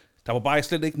bare, der var bare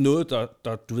slet ikke noget,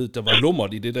 der du ved, der var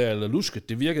lummert i det der, eller lusket.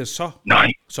 Det virkede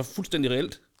så fuldstændig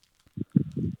reelt.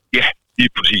 Ja, lige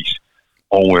præcis.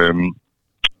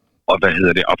 Og hvad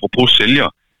hedder det, apropos sælger,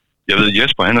 jeg ved,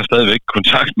 Jesper, han har stadigvæk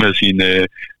kontakt med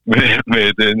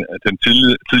med den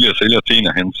tidligere sælger til en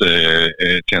af hans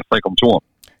 3 kontorer.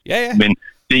 Ja. Men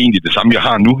det er egentlig det samme, jeg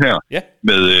har nu her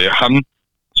med ham,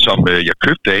 som jeg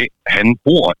købte af. Han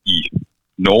bor i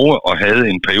Norge og havde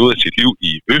en periode af sit liv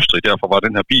i Østrig. Derfor var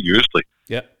den her bil i Østrig.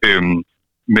 Ja.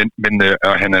 Men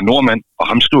han er nordmand, og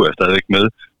ham stod jeg stadigvæk med.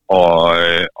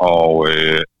 Og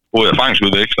både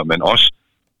erfaringsudveksler, men også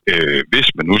hvis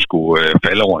man nu skulle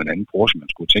falde over en anden Porsche,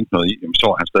 man skulle tænke noget i, jamen, så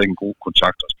er han stadig en god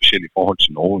kontakt, og specielt i forhold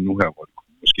til Norge nu her, hvor det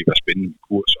kunne måske være spændende med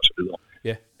kurs og så videre.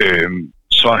 Yeah.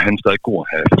 Så er han stadig god at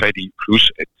have fat i, plus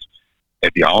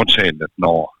at vi har aftalt, at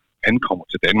når han kommer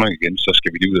til Danmark igen, så skal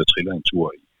vi lige ud og trille en tur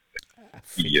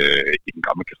i den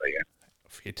gamle Carrera.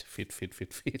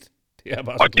 Fedt. Det er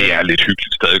bare og det er lidt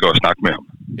hyggeligt stadig at snakke med ham.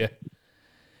 Ja.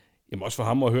 Jamen også for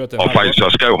ham at høre det. Og faktisk så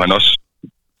skrev han også,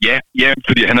 ja,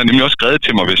 fordi han har nemlig også skrevet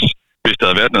til mig, hvis der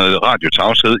havde været noget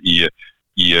radiotavshed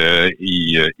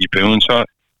i perioden, så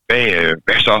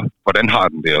hvad så? Hvordan har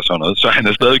den det og sådan noget? Så han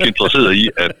er stadig interesseret i,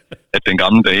 at den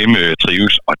gamle dame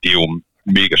trives, og det er jo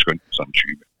mega skønt sådan en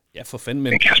type. Ja, for fanden.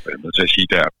 Men kan jeg spille med til at sige,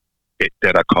 da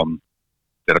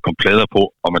der kom plader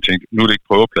på, og man tænkte, nu er det ikke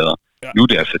prøveplader. Ja. Nu er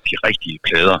det altså de rigtige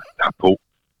plader, der er på.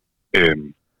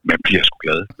 Man bliver sgu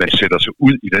glad. Man sætter sig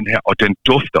ud i den her, og den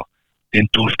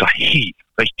dufter helt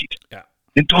rigtigt. Ja.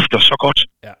 Den dufter så godt.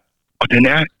 Ja. Og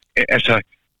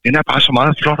den er bare så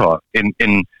meget flottere,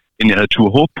 end jeg havde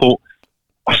turde håbe på,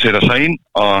 og sætter sig ind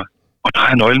og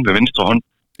drejer nøglen med venstre hånd,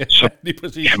 ja, så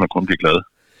kan man kun blive glad.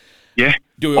 Ja,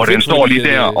 og den står lige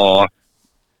der, og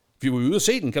vi var ude at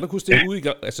se den. Kan du huske det? Ude i,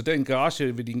 altså der en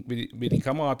garage ved din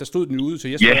kammerat, der stod den ude, så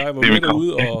Jesper og jeg var med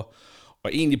derude,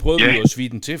 og egentlig prøvede vi at svige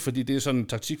den til, fordi det er sådan en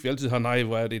taktik, vi altid har. Nej,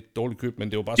 hvor er det et dårligt køb,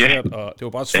 men det var bare svært, og det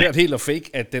var bare svært helt at fake,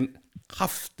 at den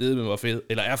kraftedeme var fed,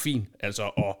 eller er fin, altså,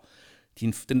 og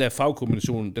den der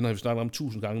farvekombination, den har vi snakket om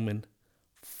 1000 gange, men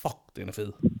fuck, den er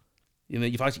fed. Den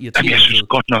er faktisk irriterende. Jamen, jeg synes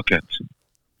godt nok, at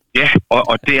ja,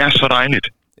 og det er så dejligt.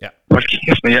 Ja. Hold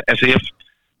kæft, men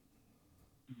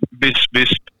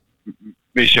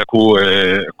hvis jeg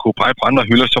kunne pege på andre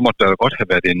hylder, så måtte der godt have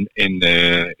været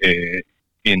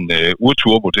en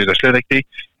urturbo, det er da slet ikke det.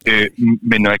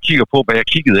 Men når jeg kigger på, hvad jeg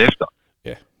kiggede efter,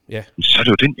 så er det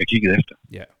jo den, jeg kiggede efter.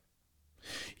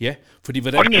 Ja, fordi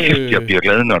hvordan... Og jeg bliver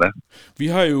glad, når det er.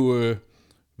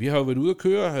 Vi har jo været ude at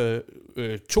køre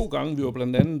 2 gange. Vi var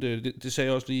blandt andet, det sagde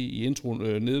jeg også lige i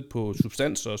introen, nede på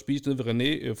Substans og spise nede ved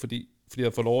René, fordi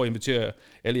jeg får lov at invitere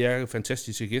alle jer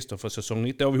fantastiske gæster fra sæson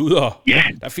 1. Der var vi ude, og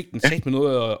der fik den sat med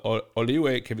noget at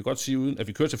leve af, kan vi godt sige, uden at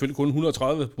vi kørte selvfølgelig kun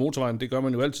 130 på motorvejen. Det gør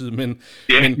man jo altid, men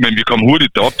men vi kom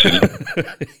hurtigt derop til.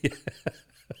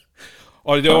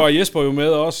 Og det var Jesper jo med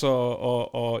også,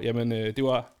 og jamen, det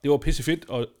var pissefedt.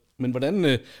 Men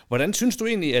hvordan synes du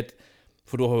egentlig, at...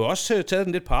 For du har jo også taget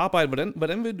den lidt på arbejde.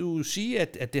 Hvordan vil du sige,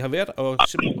 at det har været at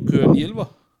simpelthen køre en 11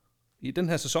 i den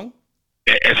her sæson?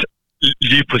 Ja, altså,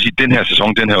 lige præcis den her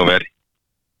sæson, den har jo været...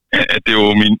 At det er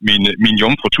jo min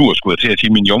jomfru-tur, skulle jeg til at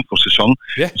sige, min jomfru-sæson.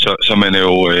 Ja. Så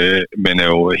man er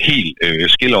jo helt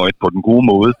skilløjet på den gode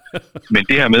måde. Men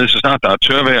det her med, så snart der er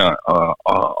tørvejr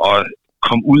og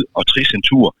komme ud og trisse en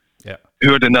tur,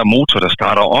 høre den der motor, der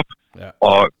starter op,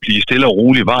 og blive stille og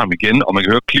roligt varm igen, og man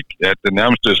kan høre klik, at den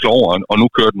nærmest slår over, og nu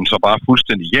kører den så bare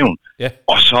fuldstændig jævn,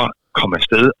 og så kommer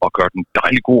afsted og gør den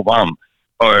dejlig god varm,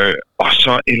 og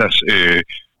så ellers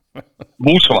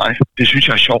motorvej, det synes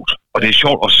jeg er sjovt, og det er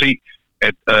sjovt at se,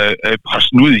 at presse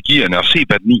den ud i gearne og se,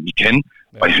 hvad den egentlig kan,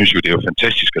 og jeg synes jo, det er jo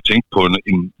fantastisk at tænke på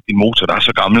en motor, der er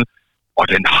så gammel, og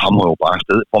den hamrer jo bare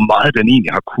afsted, hvor meget den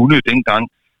egentlig har kunnet dengang,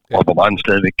 og hvor meget den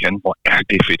stadigvæk kan, hvor er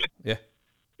det fedt.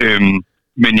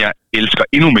 Men jeg elsker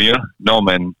endnu mere, når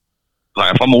man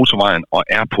drejer fra motorvejen og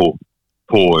er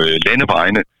på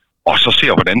landevejene, og så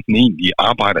ser, hvordan den egentlig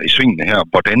arbejder i svingene her,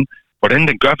 hvordan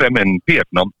den gør, hvad man beder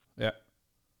den om. Ja.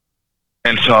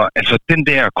 Altså den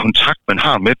der kontakt, man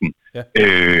har med den,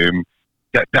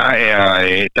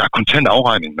 der er kontant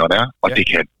afregning, når det er, og det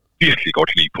kan jeg virkelig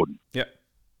godt lide på den. Ja.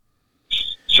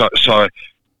 Så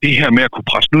det her med at kunne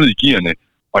presse den ud i gearne,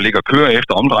 og ligge og køre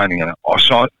efter omdrejningerne, og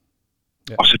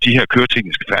så de her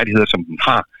køretekniske færdigheder, som den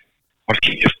har. Hold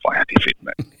kæft, hvor er det fedt,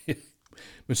 mand.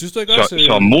 Men synes du ikke også...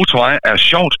 Så motorvej er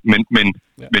sjovt,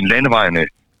 men landevejene,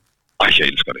 jeg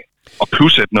elsker det. Og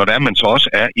plus, at når man så også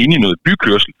er inde i noget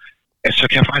bykørsel, så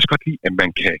kan jeg faktisk godt lide,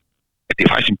 at det er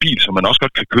faktisk en bil, som man også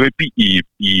godt kan køre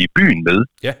i byen med.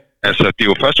 Ja. Altså, det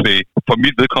er jo først for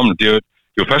mit vedkommende, det er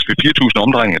jo først ved 4.000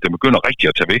 omdrejninger, det begynder rigtig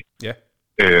at tage ved. Ja.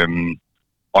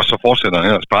 Og så fortsætter den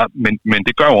ellers bare. Men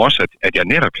det gør jo også, at jeg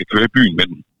netop kan køre i byen med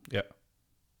den. Ja.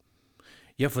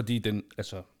 Ja, fordi den,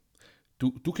 altså...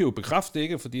 Du kan jo bekræfte det,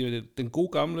 ikke? Fordi den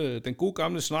gode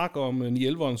gamle snak om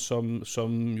 911'eren,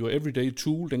 som jo everyday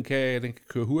tool, den kan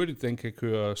køre hurtigt, den kan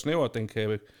køre snævert,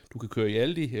 du kan køre i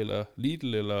Aldi, eller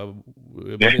Lidl, eller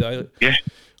hvad ved jeg. Ja.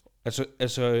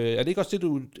 Altså, er det ikke også det,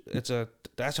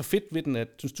 der er så fedt ved den, at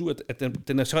synes du, at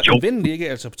den er så anvendelig, ikke?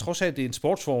 Altså, på trods af, at det er en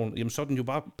sportsvogn, jamen, så er den jo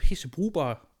bare pisse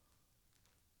brugbar.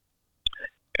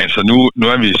 Altså nu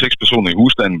er vi 6 personer i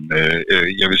husstanden.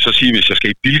 Jeg vil så sige, hvis jeg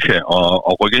skal i Bilka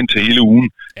og rykke ind til hele ugen,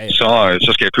 så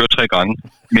skal jeg køre 3 gange.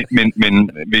 Men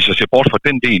hvis jeg ser bort fra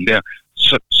den del der,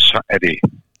 så er det,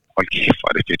 hold kæft, hvor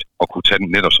er det fedt at kunne tage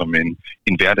den netop som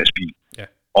en hverdagsbil. Ja.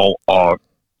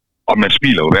 Og man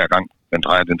smiler jo hver gang, man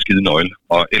drejer den skide nøgle,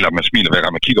 eller man smiler hver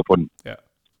gang, man kigger på den. Ja.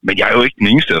 Men jeg er jo ikke den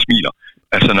eneste, der smiler.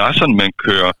 Altså når sådan, man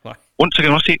kører rundt, så kan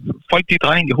man også se, folk de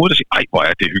drejer ind i hovedet og siger, ej, hvor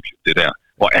er det hyggeligt, det der.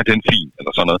 Hvor er den fin,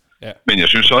 eller sådan noget. Ja. Men jeg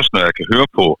synes også, når jeg kan høre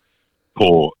på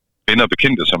venner og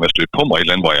bekendte, som er stødt på mig et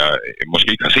eller andet, hvor jeg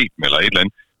måske ikke har set dem, eller et eller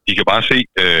andet, de kan bare se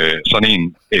sådan en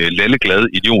lalleglad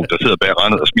idiot, der sidder bag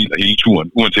randet og smiler hele turen,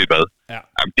 uanset hvad. Ja.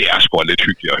 Jamen, det er sgu lidt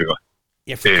hyggeligt at høre.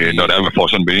 Ja, fordi... når der er, man får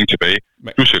sådan en melding tilbage.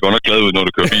 Du ser godt nok glad ud, når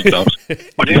du kører bil, Claus.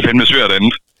 Og det er fandme svært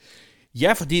andet.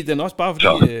 Ja, fordi den også bare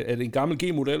fordi, at en gammel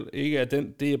G-model, ikke, at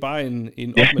det er bare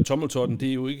en op med tommeltotten, det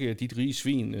er jo ikke dit rige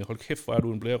svin, hold kæft, hvor er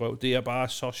du en blærerøv, det er bare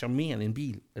så charmerende en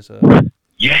bil. Altså...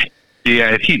 Ja, det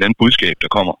er et helt andet budskab, der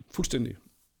kommer. Fuldstændig.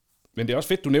 Men det er også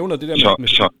fedt, du nævner det der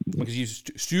med man kan sige,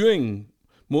 styringen,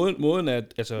 måden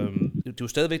at, altså, det er jo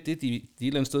stadigvæk det, de et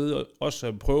eller andet sted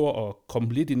også prøver at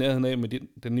komme lidt i nærheden af med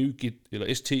den nye Git,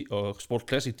 eller ST og Sport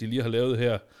Classic, de lige har lavet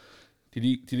her. De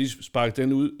lige sparket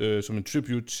den ud som en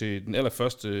tribute til den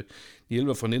allerførste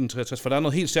 911 fra 1963. For der er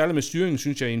noget helt særligt med styringen,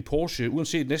 synes jeg, i en Porsche.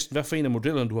 Uanset næsten hvad for en af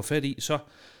modellerne, du har fat i, så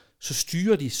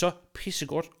styrer de så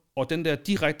pissegodt. Og den der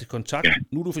direkte kontakt,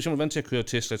 nu er du for eksempel vant til at køre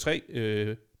Tesla 3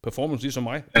 Performance ligesom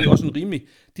mig. Det er også en rimelig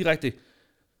direkte,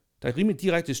 der er rimelig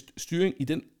direkte styring i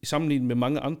sammenligning med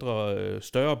mange andre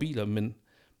større biler, men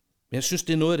jeg synes,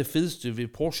 det er noget af det fedeste ved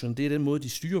Porsche, det er den måde, de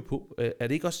styrer på. Er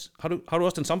det ikke også, har du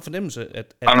også den samme fornemmelse?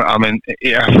 Jamen,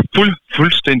 jeg er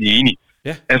fuldstændig enig.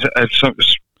 Ja. Altså,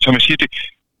 som jeg siger,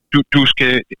 du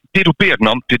skal, det du beder den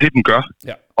om, det er det, den gør.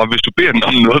 Ja. Og hvis du beder den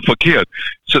om noget forkert,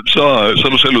 så er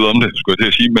du selv ud om det, skulle jeg til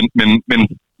at sige.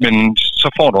 Men så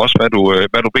får du også,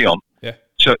 hvad du beder om. Ja.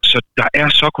 Så der er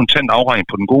så kontant afregning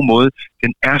på den gode måde.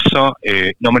 Den er så,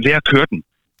 når man lærer at køre den,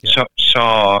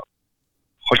 så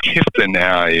hold kæft, den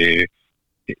er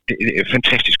en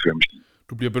fantastisk køremaskine.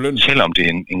 Du bliver belønnet. Selvom det er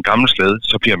en gammel slæde,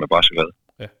 så bliver man bare så glad.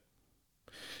 Ja.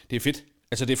 Det er fedt.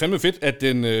 Altså, det er fandme fedt, at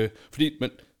den... fordi, men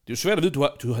det er jo svært at vide,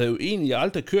 du havde jo egentlig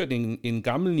aldrig kørt en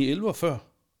gammel 911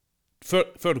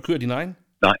 før du kørte din egen.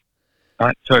 Nej,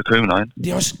 før jeg kørte min egen.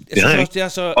 Det er også,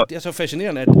 det er så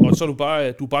fascinerende, at og så er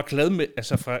du er bare glad med,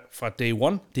 altså fra day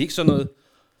one. Det er ikke sådan noget,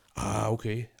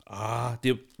 okay,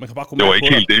 man kan bare komme med på det. Det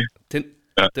var ikke helt det.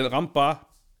 Den ramte bare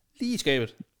lige i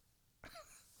skabet.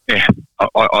 Ja,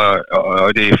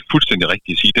 og det er fuldstændig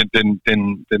rigtigt at sige.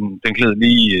 Den glæder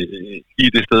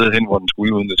lige det sted hen, hvor den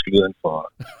skulle, uden det skal lede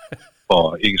for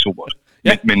ikke super.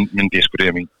 Ja. Men det er sgu det,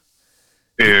 jeg mener.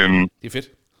 Det er fedt.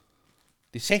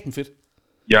 Det er satan fedt.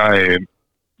 Jeg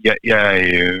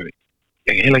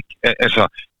kan heller ikke, altså,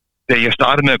 da jeg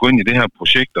startede med at gå ind i det her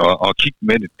projekt og kigge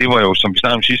med det var jo, som vi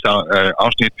snakkede om sidste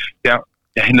afsnit, der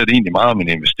handlede det egentlig meget om en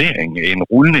investering, en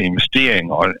rullende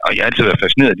investering, og jeg har altid været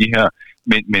fascineret af de her,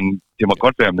 men det må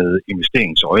godt være med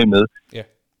investeringsøje med. Ja.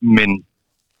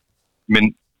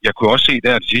 Men jeg kunne også se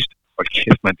der til sidst, hold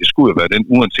kæft man, det skulle jo være den,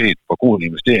 uanset hvor god en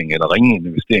investering, eller ringe en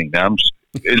investering nærmest,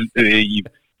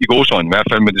 i gåseøjne i hvert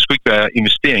fald, men det skulle ikke være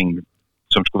investeringen,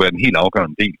 som skulle være den helt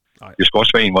afgørende del. Nej. Det skulle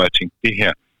også være en, hvor jeg tænkte, det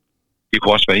her, det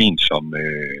kunne også være en, som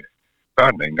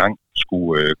børnene engang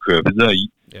skulle køre videre i,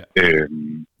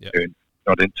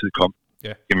 når den tid kom.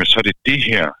 Ja. Jamen, så er det det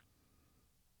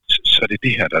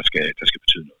her, der skal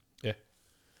betyde noget. Ja.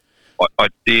 Og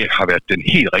det har været den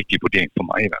helt rigtige vurdering for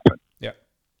mig i hvert fald. Ja.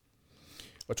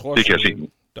 Jeg tror også, det kan jeg se nu.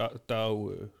 Der er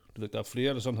jo... Der er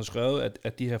flere, der sådan har skrevet,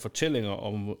 at de her fortællinger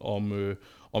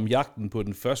om jagten på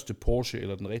den første Porsche,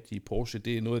 eller den rigtige Porsche,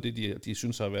 det er noget af det, de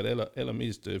synes har været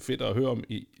allermest fedt at høre om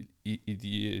i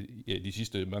de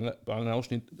sidste mange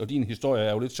afsnit. Og din historie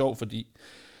er jo lidt sjov, fordi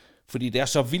det er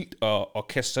så vildt at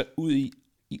kaste sig ud i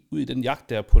den jagt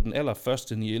der på den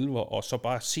allerførste 911, og så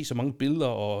bare se så mange billeder,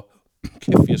 og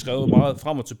kæft, vi har skrevet meget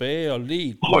frem og tilbage, og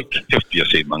let. Kæft, vi har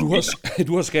set mange billeder.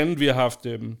 Du har scannet, vi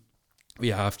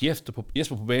har haft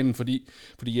Jesper på banen, fordi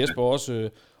Jesper også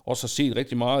har set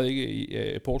rigtig meget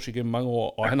i Porsche gennem mange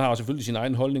år, og han har selvfølgelig sine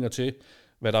egne holdninger til,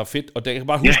 hvad der er fedt. Og jeg kan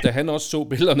bare huske, da han også så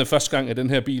billederne første gang af den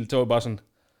her bil, så var bare sådan,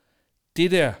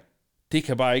 det der, det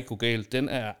kan bare ikke gå galt. Den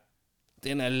er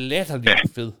latterligt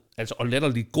fed, altså, og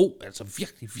latterligt god, altså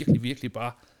virkelig, virkelig, virkelig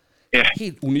bare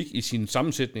helt unik i sin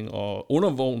sammensætning, og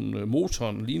undervognen,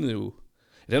 motoren lignede jo,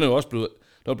 den er jo også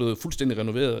blevet fuldstændig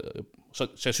renoveret, så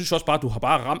jeg synes også bare, at du har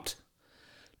bare ramt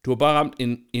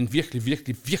en virkelig,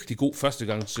 virkelig, virkelig god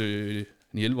førstegangs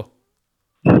 911'er.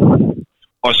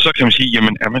 Og så kan man sige,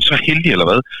 jamen er man så heldig eller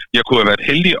hvad? Jeg kunne have været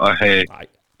heldig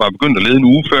var begyndt at lede en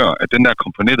uge før, at den der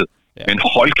kom på nettet. Ja. Men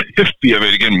hold kæft, vi har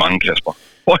været igennem mange, Kasper.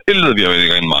 For helvede, vi har været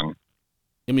igennem mange.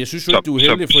 Jamen, jeg synes jo ikke, du er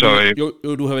heldig,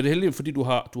 fordi, du har været heldig, fordi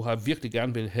du har virkelig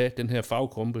gerne vil have den her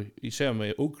farvekrumpe, især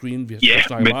med oak green. Vi har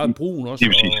snakket meget brun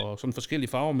også, og sådan forskellige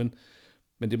farver, men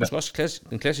det er måske også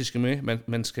den klassiske med,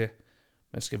 man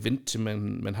skal vente til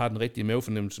man har den rigtige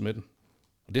mavefornemmelse med den.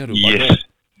 Og det har du jo bare gjort.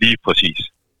 Lige præcis.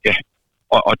 Ja,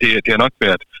 og det har nok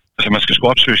været, altså man skal sgu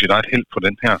opsøge sit eget held på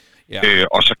den her,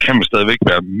 og så kan man stadigvæk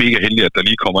være mega heldig, at der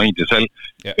lige kommer en til salg,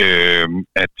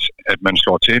 at man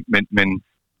slår til, men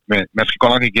man skal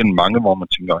godt nok igennem mange, hvor man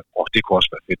tænker, det kunne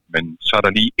også være fedt, men så er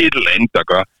der lige et eller andet, der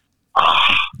gør,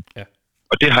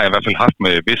 og det har jeg i hvert fald haft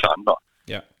med visse andre,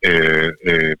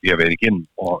 vi har været igennem,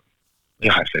 og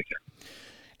det har jeg slet ikke.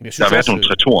 Der har været nogle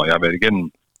trætorer, jeg har været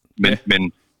igennem,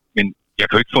 men jeg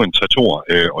kan jo ikke få en trætor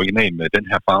original med den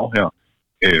her farve her,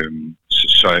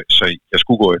 så jeg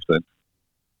skulle gå efter den.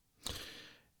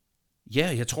 Ja,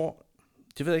 jeg tror,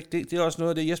 det ved jeg ikke, det er også noget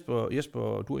af det,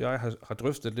 Jesper, du og jeg har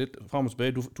drøftet lidt frem og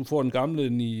tilbage. Du får den gamle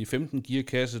 915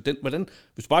 gearkasse.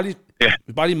 Hvis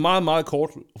bare lige meget, meget kort,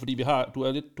 fordi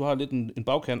du har lidt en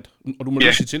bagkant, og du må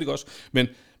lige sige til, ikke også? Men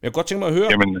jeg kunne godt tænke mig at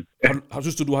høre,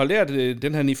 synes du har lært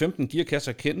den her 915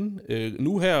 gearkasse at kende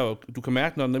nu her, du kan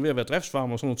mærke, når den er ved at være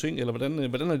driftsvarm og sådan nogle ting, eller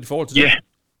hvordan er det i forhold til det?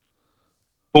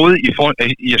 Både i forhold,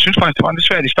 jeg synes faktisk, det var lidt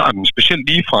svært i starten, specielt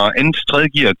lige fra anden til tredje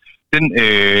gear.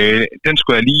 Den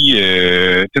skulle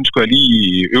jeg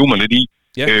lige øve mig lidt i,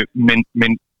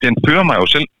 men den fører mig jo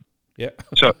selv.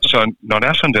 Så når det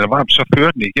er sådan, den er varm, så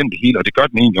fører den igennem det hele, og det gør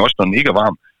den egentlig også, når den ikke er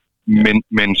varm.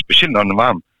 Men specielt når den er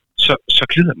varm, så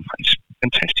glider den faktisk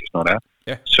fantastisk, når det er.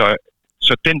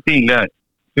 Så den del af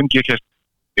den gearkasse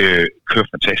kører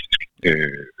fantastisk,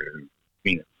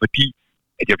 fordi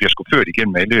at jeg bliver sgu ført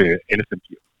igennem alle 5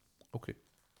 gear. Okay.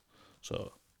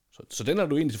 Så den er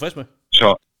du egentlig tilfreds med?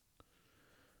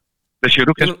 Hvad siger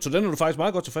du, Kasper? Så den er du faktisk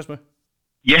meget godt tilfreds med?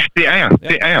 Ja, det er jeg.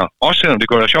 Det er jeg. Også selvom det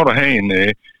går da sjovt at have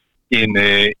en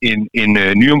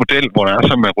nyere model, hvor der er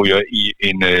så, man ryger i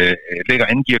en lækker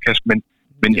anden gearkasse,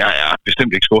 men jeg er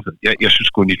bestemt ikke skuffet. Jeg synes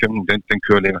kun, at 915, den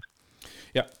kører lækkert.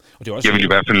 Ja, og det er også... Jeg vil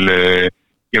i hvert fald...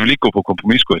 jeg vil ikke gå på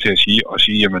kompromis, skulle jeg til at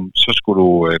sige, jamen, så skulle du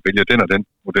vælge den og den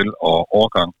model og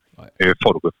overgang, for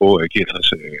at du kan få G50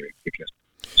 gearkassen.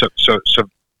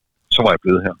 Så var jeg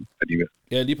blevet her alligevel.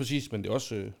 Ja, lige præcis, men det er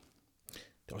også...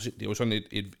 Det er jo sådan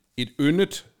et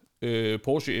yndet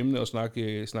Porsche-emne at snakke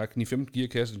 915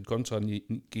 gearkassen kontra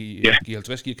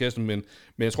G50 gearkassen, men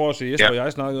jeg tror også, at Jesper og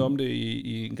jeg snakkede om det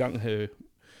i en gang,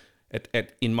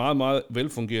 at en meget, meget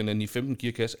velfungerende 915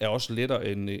 gearkasse er også lettere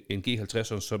end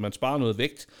G50, så man sparer noget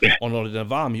vægt, og når den er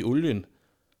varm i olien,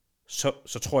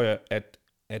 så tror jeg,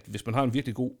 at hvis man har en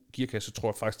virkelig god gearkasse, så tror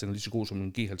jeg faktisk, den er lige så god som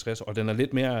en G50, og den er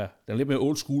lidt mere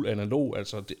old school analog,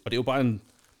 altså, og det er jo bare en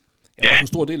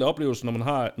stor del af oplevelsen,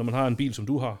 når man har en bil, som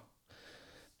du har.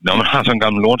 Når man har sådan en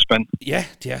gammel lortspand. Ja,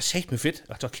 det er sagt med fedt.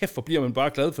 Altså kæft, hvor bliver man bare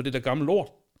glad for det der gamle lort.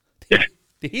 Det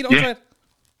er helt åndssvagt.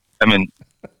 Jamen,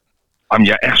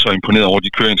 jeg er så imponeret over de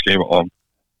køreegenskaber,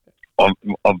 og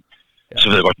så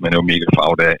ved jeg godt, at man er jo mega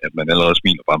farvet af, at man allerede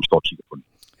smiler, bare man står og kigger på den.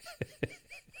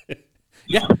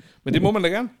 Ja, men det må man da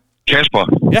gerne. Kasper,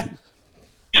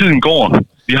 tiden går.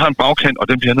 Vi har en bagkant, og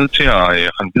den bliver nødt til at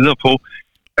rende videre på.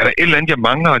 Er der et eller andet, jeg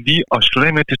mangler lige at slutte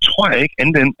af med? Det tror jeg ikke,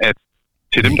 andet end at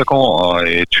til dem, der går og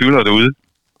tvivler derude,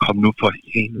 kom nu for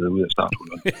helvede ud af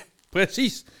starthullerne.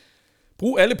 Præcis.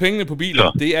 Brug alle pengene på biler.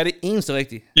 Så. Det er det eneste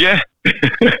rigtige. Ja.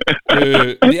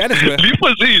 Det er det sgu. Lige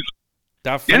præcis.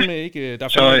 Der er fandme ikke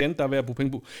andet, der er ved at bruge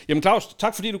penge på. Jamen Claus,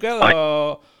 tak fordi du gad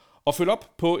at følge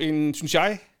op på en, synes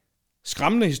jeg,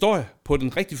 skræmmende historie på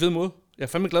den rigtig fede måde. Jeg er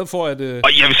fandme glad for,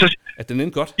 at den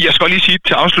endte godt. Jeg skal lige sige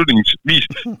til afslutningsvis,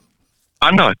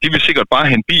 andre, de vil sikkert bare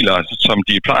hente biler, som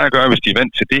de plejer at gøre, hvis de er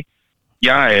vant til det.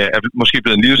 Jeg er måske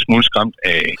blevet en lille smule skræmt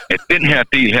af den her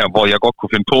del her, hvor jeg godt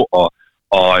kunne finde på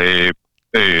at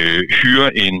hyre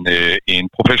en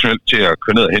professionel til at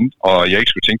køre ned og hente, og jeg ikke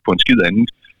skulle tænke på en skid andet.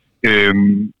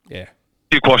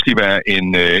 Det kunne også lige være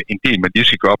en del, man lige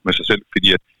skal gøre op med sig selv, fordi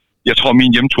at jeg tror,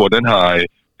 min hjemtur,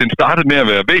 den startede med at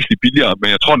være væsentligt billigere, men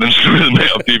jeg tror, den sluttede med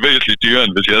at blive væsentligt dyrere,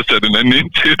 end hvis jeg havde sat en anden ind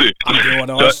til det.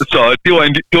 Så det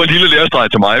var en lille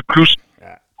lærestreg til mig, plus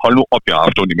hold nu op, jeg har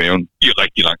haft ondt i maven i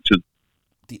rigtig lang tid.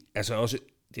 Det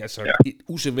er et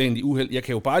usædvanligt uheld. Jeg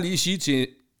kan jo bare lige sige til,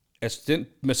 altså den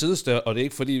Mercedes der, og det er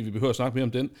ikke fordi, vi behøver at snakke mere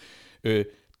om den,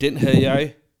 den havde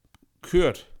jeg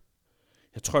kørt,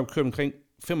 jeg tror, jeg kørte omkring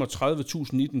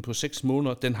 35.000 i den på 6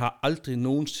 måneder. Den har aldrig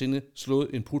nogensinde slået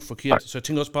en prut forkert. Så jeg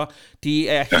tænker også bare,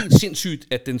 det er helt sindssygt,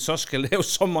 at den så skal lave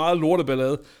så meget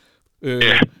lorteballade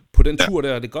på den tur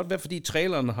der. Det kan godt være, fordi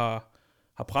traileren har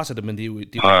har presset det, men det er jo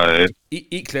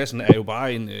E-klassen er jo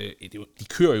bare de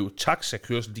kører jo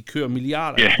taxakørsel, de kører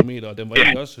milliarder af kilometer, og den var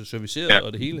egentlig også serviceret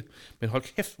og det hele. Men hold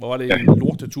kæft, hvor var det en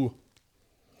lortetur.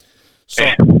 Så.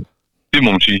 Ja, det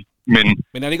må man sige. Men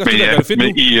er det ikke også det, der gør det fedt nu?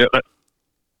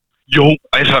 Jo,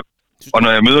 altså, og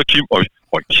når jeg møder Kim,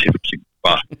 og kæft, Kim,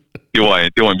 det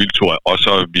var en vild tur, og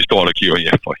så vi står der og kigger,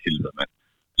 ja for helvede, mand.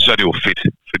 Så er det jo fedt,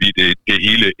 fordi det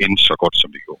hele endte så godt,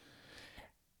 som det gjorde.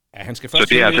 Ja, han skal først.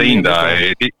 Så det er altså en, der...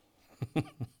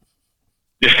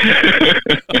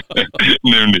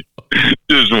 Nemlig.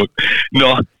 Det er smukt.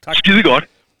 Nå, skide godt.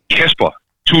 Kasper,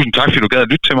 tusind tak, fordi du gad at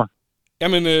lytte til mig.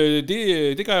 Jamen,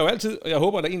 det gør jeg jo altid, og jeg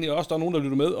håber, at der egentlig også der er nogen, der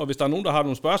lytter med. Og hvis der er nogen, der har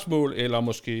nogle spørgsmål, eller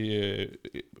måske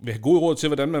vil have gode råd til,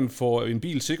 hvordan man får en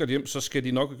bil sikkert hjem, så skal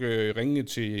de nok ringe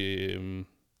til...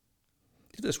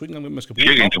 det ved jeg sgu ikke engang, hvem man skal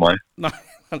bruge. Ikke til mig. Nej,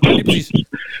 lige præcis.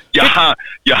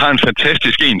 Jeg har en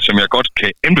fantastisk en, som jeg godt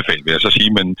kan anbefale, vil jeg så sige,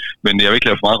 men jeg vil ikke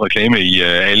lave for meget reklame i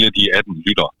alle de 18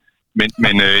 lyttere.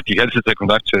 Men de kan altid tage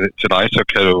kontakt til dig, så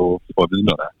kan du få at vide,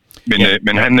 når der er.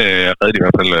 Men han reddede i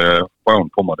hvert fald røven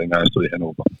på mig, dengang jeg stod i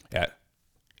Hannover. Ja,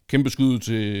 kæmpe skud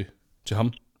til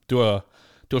ham. Det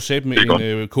var sat med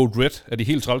en Code Red. Er de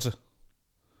helt trælse?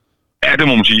 Ja, det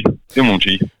må man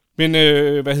sige. Men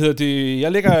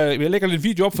jeg lægger lidt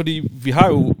video op, fordi vi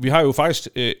har jo faktisk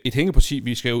et hængeparti.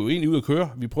 Vi skal jo egentlig ud og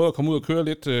køre. Vi prøvede at komme ud og køre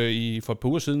lidt for et par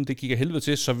uger siden. Det gik af helvede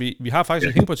til, så vi har faktisk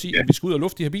et hængeparti, at vi skal ud og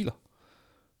lufte de her biler.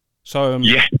 Så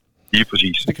lige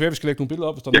præcis. Det kan være, vi skal lægge nogle billeder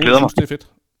op, hvis der er nogen, der synes, det er fedt.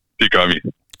 Det gør vi.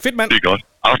 Fedt, mand. Det er godt.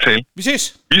 Aftale. Vi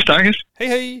ses. Vi snakkes. Hej,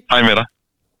 hej. Hej med dig.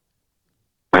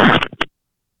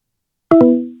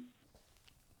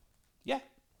 Ja,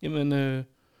 jamen,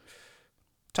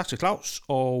 tak til Claus,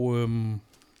 og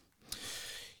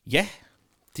ja,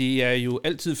 det er jo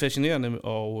altid fascinerende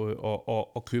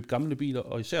at købe gamle biler,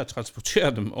 og især at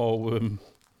transportere dem, og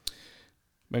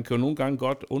man kan jo nogle gange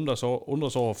godt undre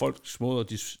sig over folks måde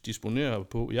at disponere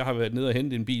på. Jeg har været nede og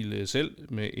hente en bil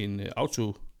selv med en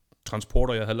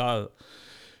autotransporter, jeg havde lejet.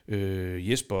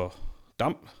 Jesper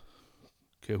Dam,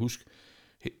 kan jeg huske,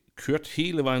 kørt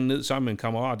hele vejen ned sammen med en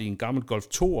kammerat i en gammel Golf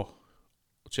 2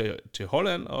 til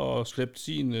Holland og slæbt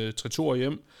sin 3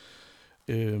 hjem.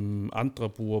 Andre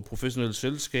bruger professionelle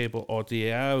selskaber, og det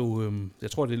er jo,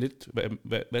 jeg tror det er lidt,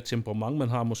 hvad temperament man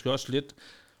har, måske også lidt.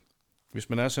 Hvis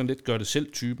man er sådan lidt gør det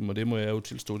selv-typen, og det må jeg jo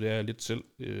tilstå, det er jeg lidt selv,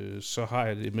 så har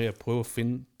jeg det med at prøve at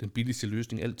finde den billigste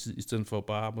løsning altid, i stedet for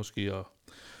bare måske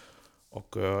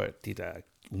at gøre det, der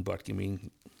umiddelbart giver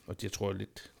mening. Og det, jeg tror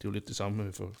lidt, det er jo lidt det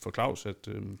samme for Claus, at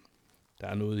der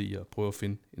er noget i at prøve at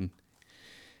finde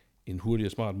en hurtig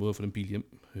og smart måde at få den bil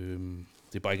hjem.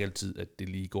 Det er bare ikke altid, at det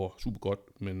lige går super godt,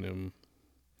 men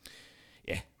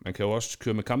ja, man kan jo også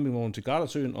køre med campingvogn til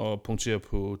Gardasøen og punktere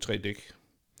på 3 dæk.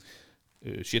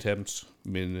 Shit happens,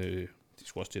 men det er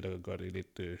sgu også det, der gør det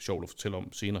lidt sjovt at fortælle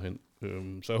om senere hen.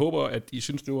 Så jeg håber, at I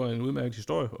synes, det var en udmærket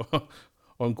historie,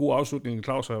 og en god afslutning.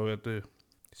 Claus har jo været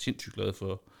sindssygt glad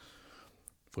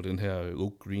for den her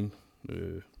Oak Green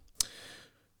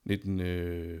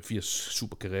 1980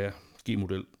 Super Carrera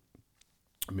G-model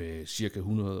med cirka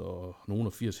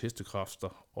 180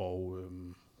 hestekræfter, og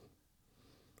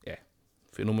ja,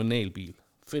 fænomenal bil.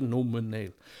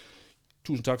 Fænomenal.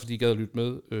 Tusind tak, fordi I gad at lytte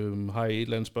med. Har I et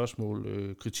eller andet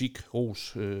spørgsmål, kritik,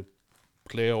 ros,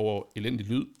 klager over elendig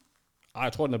lyd?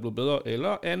 Jeg tror, den er blevet bedre,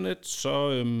 eller andet,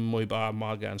 så må I bare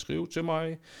meget gerne skrive til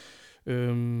mig.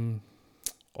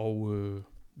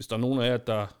 Hvis der er nogen af jer,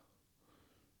 der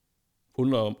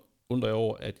undrer jer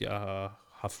over, at jeg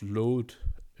har haft lovet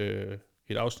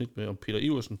et afsnit med om Peter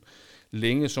Iversen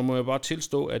længe, så må jeg bare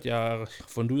tilstå, at jeg har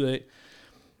fundet ud af,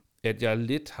 at jeg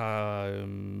lidt har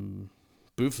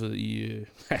bøffet i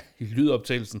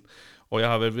lydoptagelsen, og jeg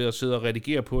har været ved at sidde og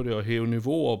redigere på det og hæve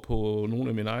niveauer på nogle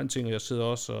af mine egne ting, og jeg sidder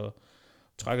også og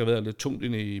trækker vejret lidt tungt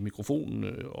ind i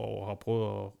mikrofonen og har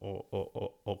prøvet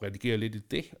at redigere lidt i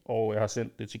det, og jeg har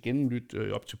sendt det til gennemlyt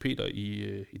op til Peter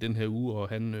i den her uge, og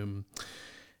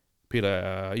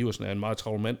Peter Iversen er en meget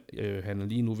travl mand. Han er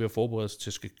lige nu ved at forberede sig til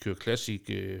at skal køre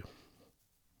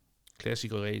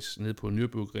klassiker-race ned på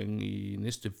Nürburgring i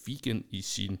næste weekend i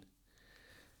sin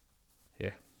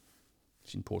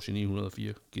Porsche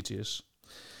 904 GTS.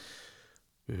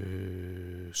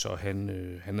 Så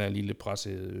han er lige lidt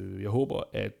presset. Jeg håber,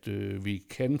 at vi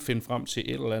kan finde frem til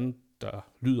et eller andet, der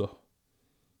lyder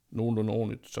nogenlunde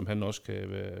ordentligt, som han også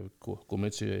kan gå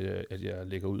med til, at jeg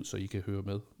lægger ud, så I kan høre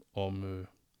med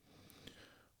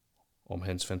om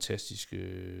hans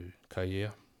fantastiske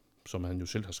karriere, som han jo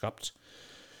selv har skabt.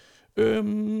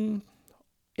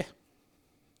 Ja.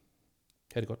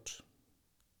 Ha' det godt.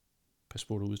 Pas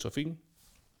på, du ude i trafikken.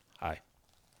 Hej.